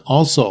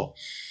also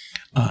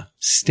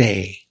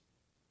stay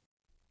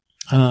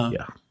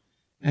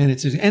And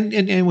it's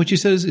and what you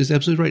said is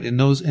absolutely right. And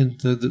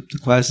the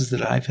classes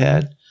that I've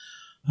had,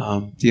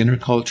 the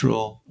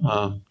intercultural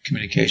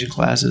communication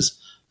classes,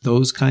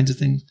 those kinds of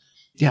things.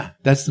 Yeah,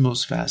 that's the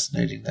most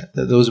fascinating.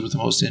 Those are the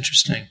most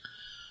interesting.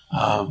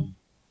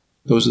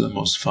 Those are the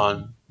most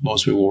fun,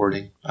 most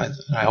rewarding. I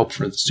hope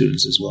for the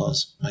students as well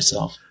as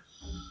myself.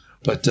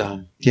 But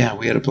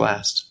we had a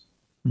blast.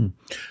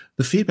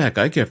 The feedback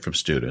I get from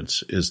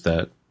students is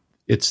that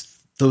it's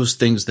those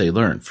things they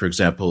learn. For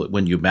example,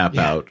 when you map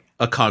out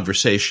a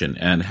conversation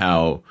and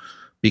how,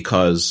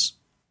 because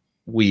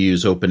we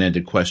use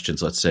open-ended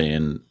questions, let's say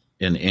in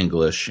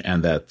English,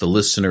 and that the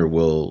listener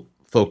will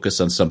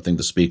focus on something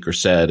the speaker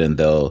said and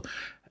they'll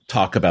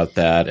talk about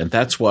that. And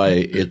that's why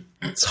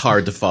it's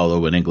hard to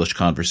follow an English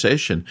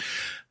conversation.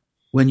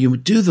 When you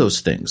do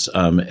those things,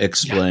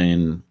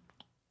 explain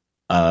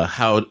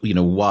how,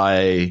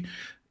 why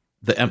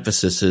the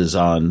emphasis is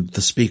on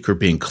the speaker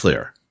being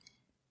clear.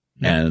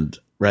 And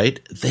right?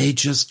 They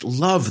just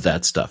love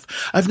that stuff.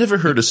 I've never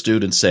heard a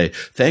student say,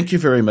 "Thank you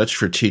very much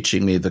for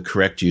teaching me the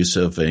correct use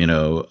of,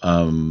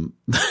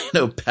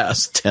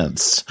 past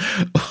tense."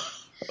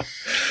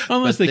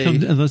 Unless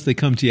they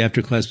come to you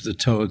after class with a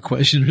TOEIC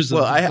question or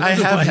something. Well, I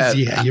have had.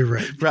 Yeah, you're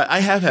right. Right. I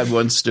have had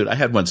one student. I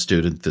had one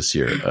student this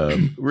year,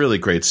 really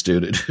great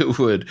student,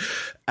 who would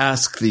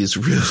ask these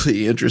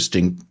really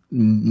interesting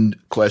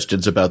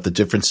questions about the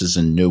differences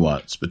in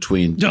nuance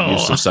between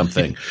use of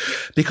something,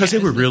 because they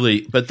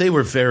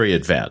were very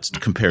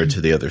advanced compared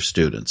to the other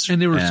students,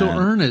 and they were so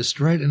earnest,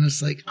 right? And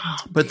it's like,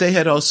 but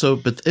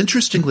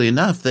interestingly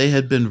enough, they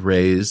had been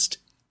raised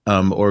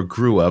or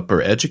grew up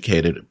or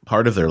educated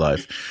part of their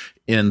life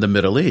in the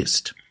Middle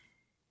East.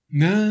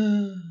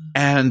 No.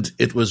 And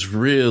it was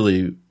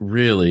really,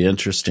 really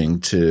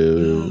interesting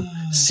to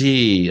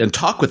see and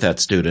talk with that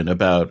student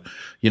about,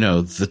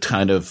 the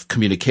kind of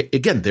communicate.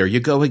 Again, there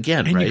you go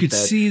again, and right? You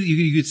could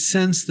you could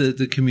sense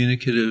the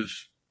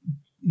communicative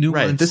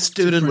nuance. Right. This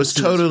student was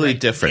totally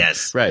different.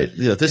 Yes. Right.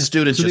 This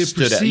student just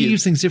stood out. They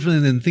perceive things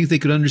differently and think they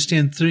could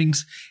understand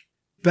things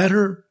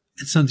better.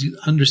 And some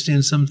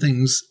understand some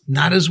things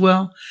not as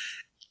well.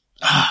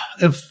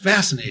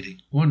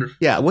 Fascinating. Wonderful.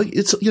 Yeah. Well,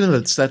 it's,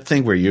 it's that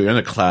thing where you're in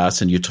a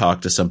class and you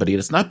talk to somebody, and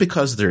it's not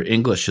because their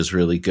English is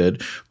really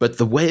good, but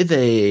the way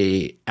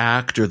they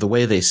act or the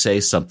way they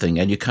say something,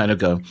 and you kind of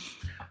go,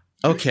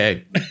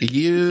 okay,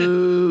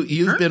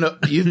 you've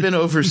been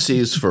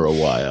overseas for a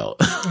while.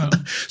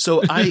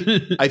 So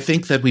I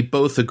think that we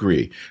both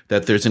agree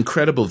that there's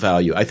incredible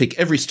value. I think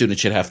every student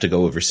should have to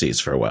go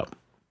overseas for a while.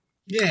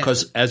 Yeah.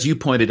 Because as you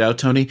pointed out,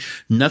 Tony,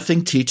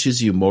 nothing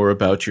teaches you more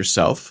about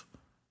yourself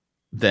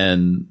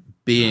than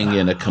being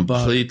in a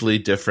completely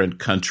different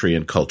country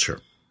and culture.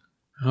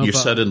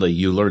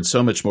 You learn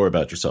so much more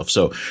about yourself.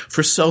 So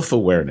for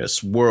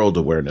self-awareness, world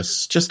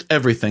awareness, just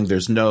everything,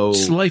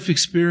 it's life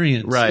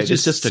experience. Right.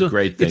 It's just a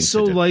great thing. It's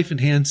so life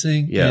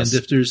enhancing. Yes.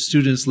 And if there's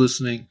students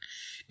listening,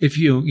 if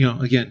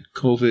again,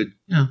 COVID,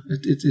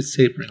 it's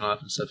tapering off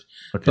and stuff.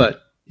 Okay.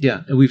 But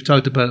yeah, and we've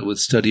talked about it with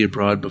study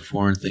abroad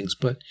before and things,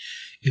 but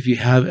if you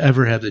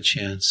ever have the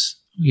chance,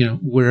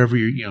 wherever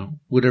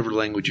whatever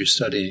language you're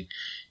studying,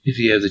 if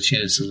you have the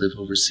chance to live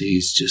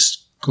overseas,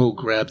 just go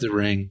grab the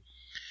ring.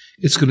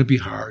 It's going to be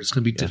hard. It's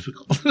going to be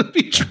difficult. It'll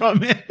be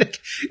traumatic.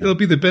 It'll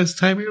be the best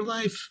time of your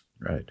life.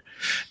 Right.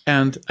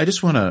 And I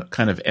just want to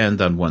kind of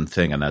end on one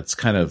thing, and that's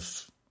kind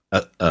of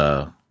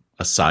a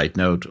side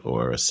note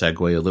or a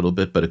segue a little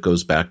bit, but it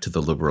goes back to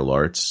the liberal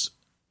arts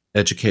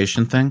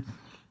education thing.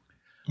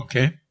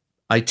 Okay.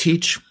 I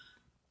teach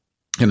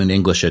in an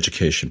English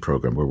education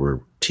program where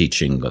we're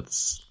teaching,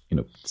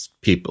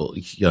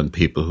 young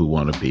people who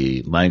want to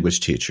be language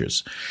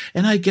teachers.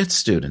 And I get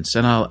students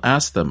and I'll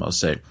ask them, I'll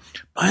say,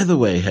 by the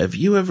way, have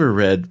you ever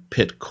read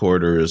Pitt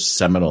Corder's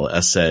seminal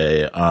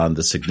essay on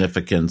the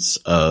significance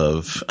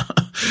of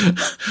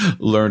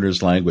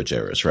learners' language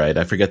errors, right?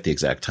 I forget the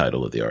exact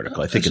title of the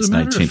article. I think it's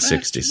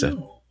 1960.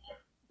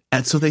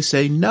 And so they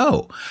say,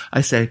 no.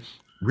 I say,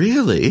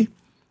 really?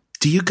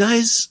 Do you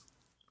guys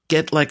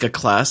get like a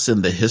class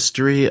in the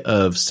history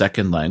of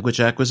second language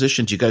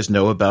acquisition? Do you guys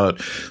know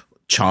about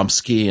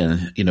Chomsky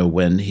and,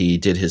 when he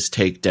did his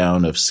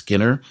takedown of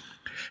Skinner?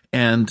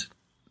 And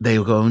they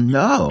go,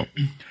 no.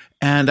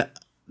 And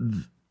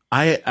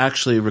I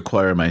actually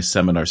require my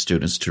seminar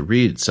students to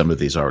read some of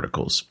these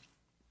articles.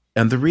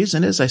 And the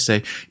reason is, I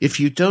say, if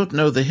you don't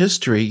know the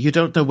history, you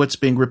don't know what's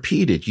being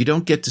repeated. You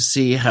don't get to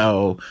see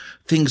how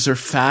things are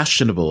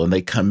fashionable and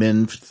they come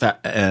in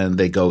and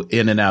they go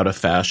in and out of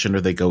fashion,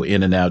 or they go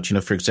in and out.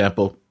 For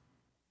example,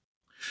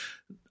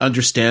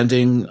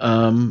 understanding,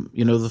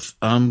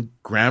 the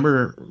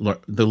grammar,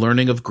 the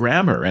learning of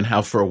grammar, and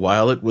how for a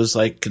while it was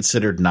like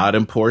considered not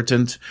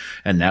important,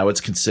 and now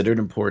it's considered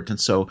important.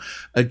 So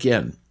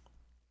again,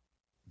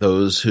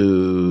 those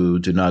who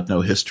do not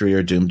know history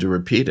are doomed to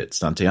repeat it.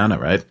 Santayana,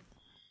 right?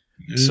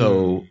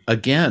 So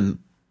again,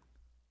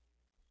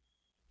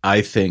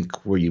 I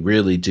think we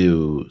really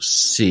do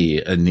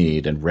see a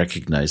need and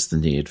recognize the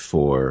need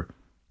for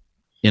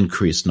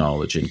increased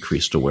knowledge,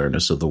 increased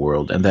awareness of the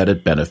world, and that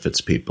it benefits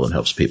people and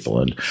helps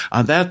people. And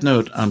on that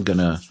note, I'm going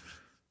to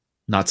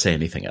not say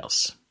anything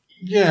else.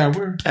 Yeah,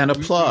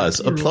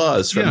 applause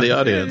from the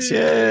audience.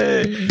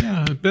 Yay!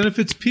 Yeah, it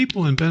benefits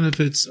people and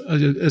benefits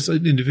as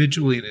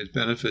individually, and it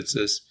benefits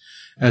us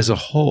as a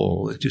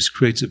whole. It just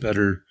creates a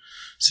better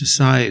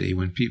society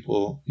when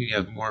you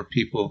have more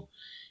people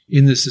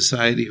in the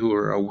society who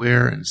are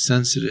aware and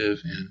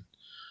sensitive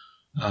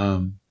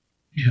and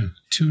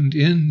tuned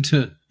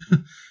into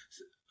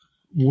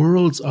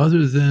worlds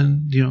other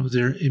than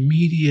their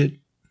immediate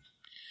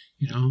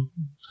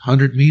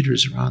 100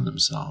 meters around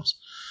themselves.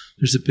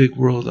 There's a big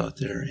world out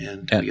there,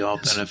 and we all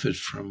benefit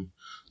from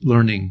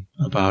learning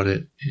about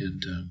it.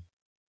 And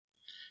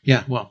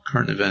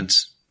current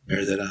events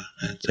bear that out.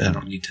 I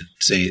don't need to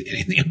say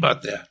anything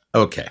about that.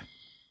 Okay.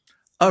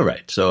 All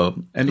right.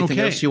 So anything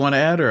else you want to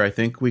add, or I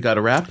think we got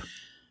a wrap?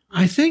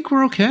 I think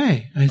we're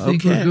okay. I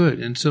think we're good.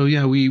 And so,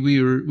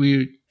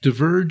 we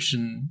diverge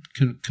and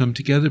can come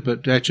together,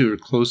 but actually we're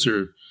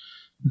closer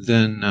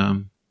than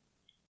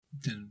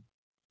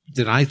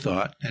I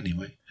thought,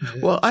 anyway.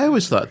 Well, I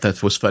always thought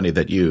that was funny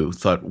that you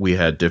thought we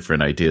had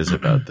different ideas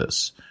about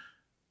this.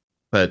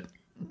 But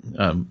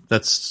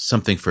that's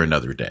something for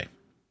another day.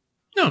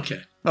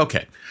 Okay.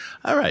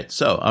 All right.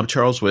 So I'm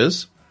Charles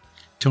Wiz.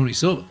 Tony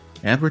Silva.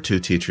 And we're two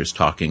teachers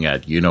talking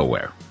at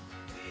you-know-where.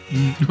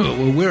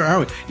 Well, where are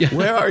we? Yeah.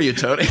 Where are you,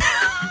 Tony?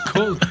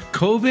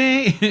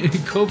 Kobe,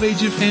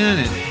 Japan,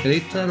 and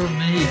Querétaro,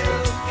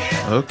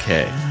 Mexico.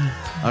 Okay.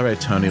 All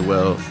right, Tony.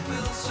 Well,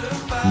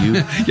 you...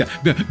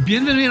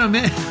 Bienvenido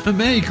a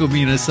Mexico,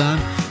 Mina-san.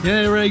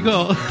 Yeah, there I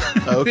go.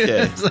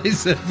 Okay. As I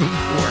said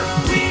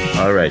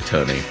before. All right,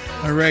 Tony.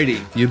 All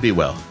righty. You be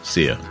well.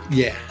 See you.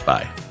 Yeah.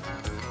 Bye.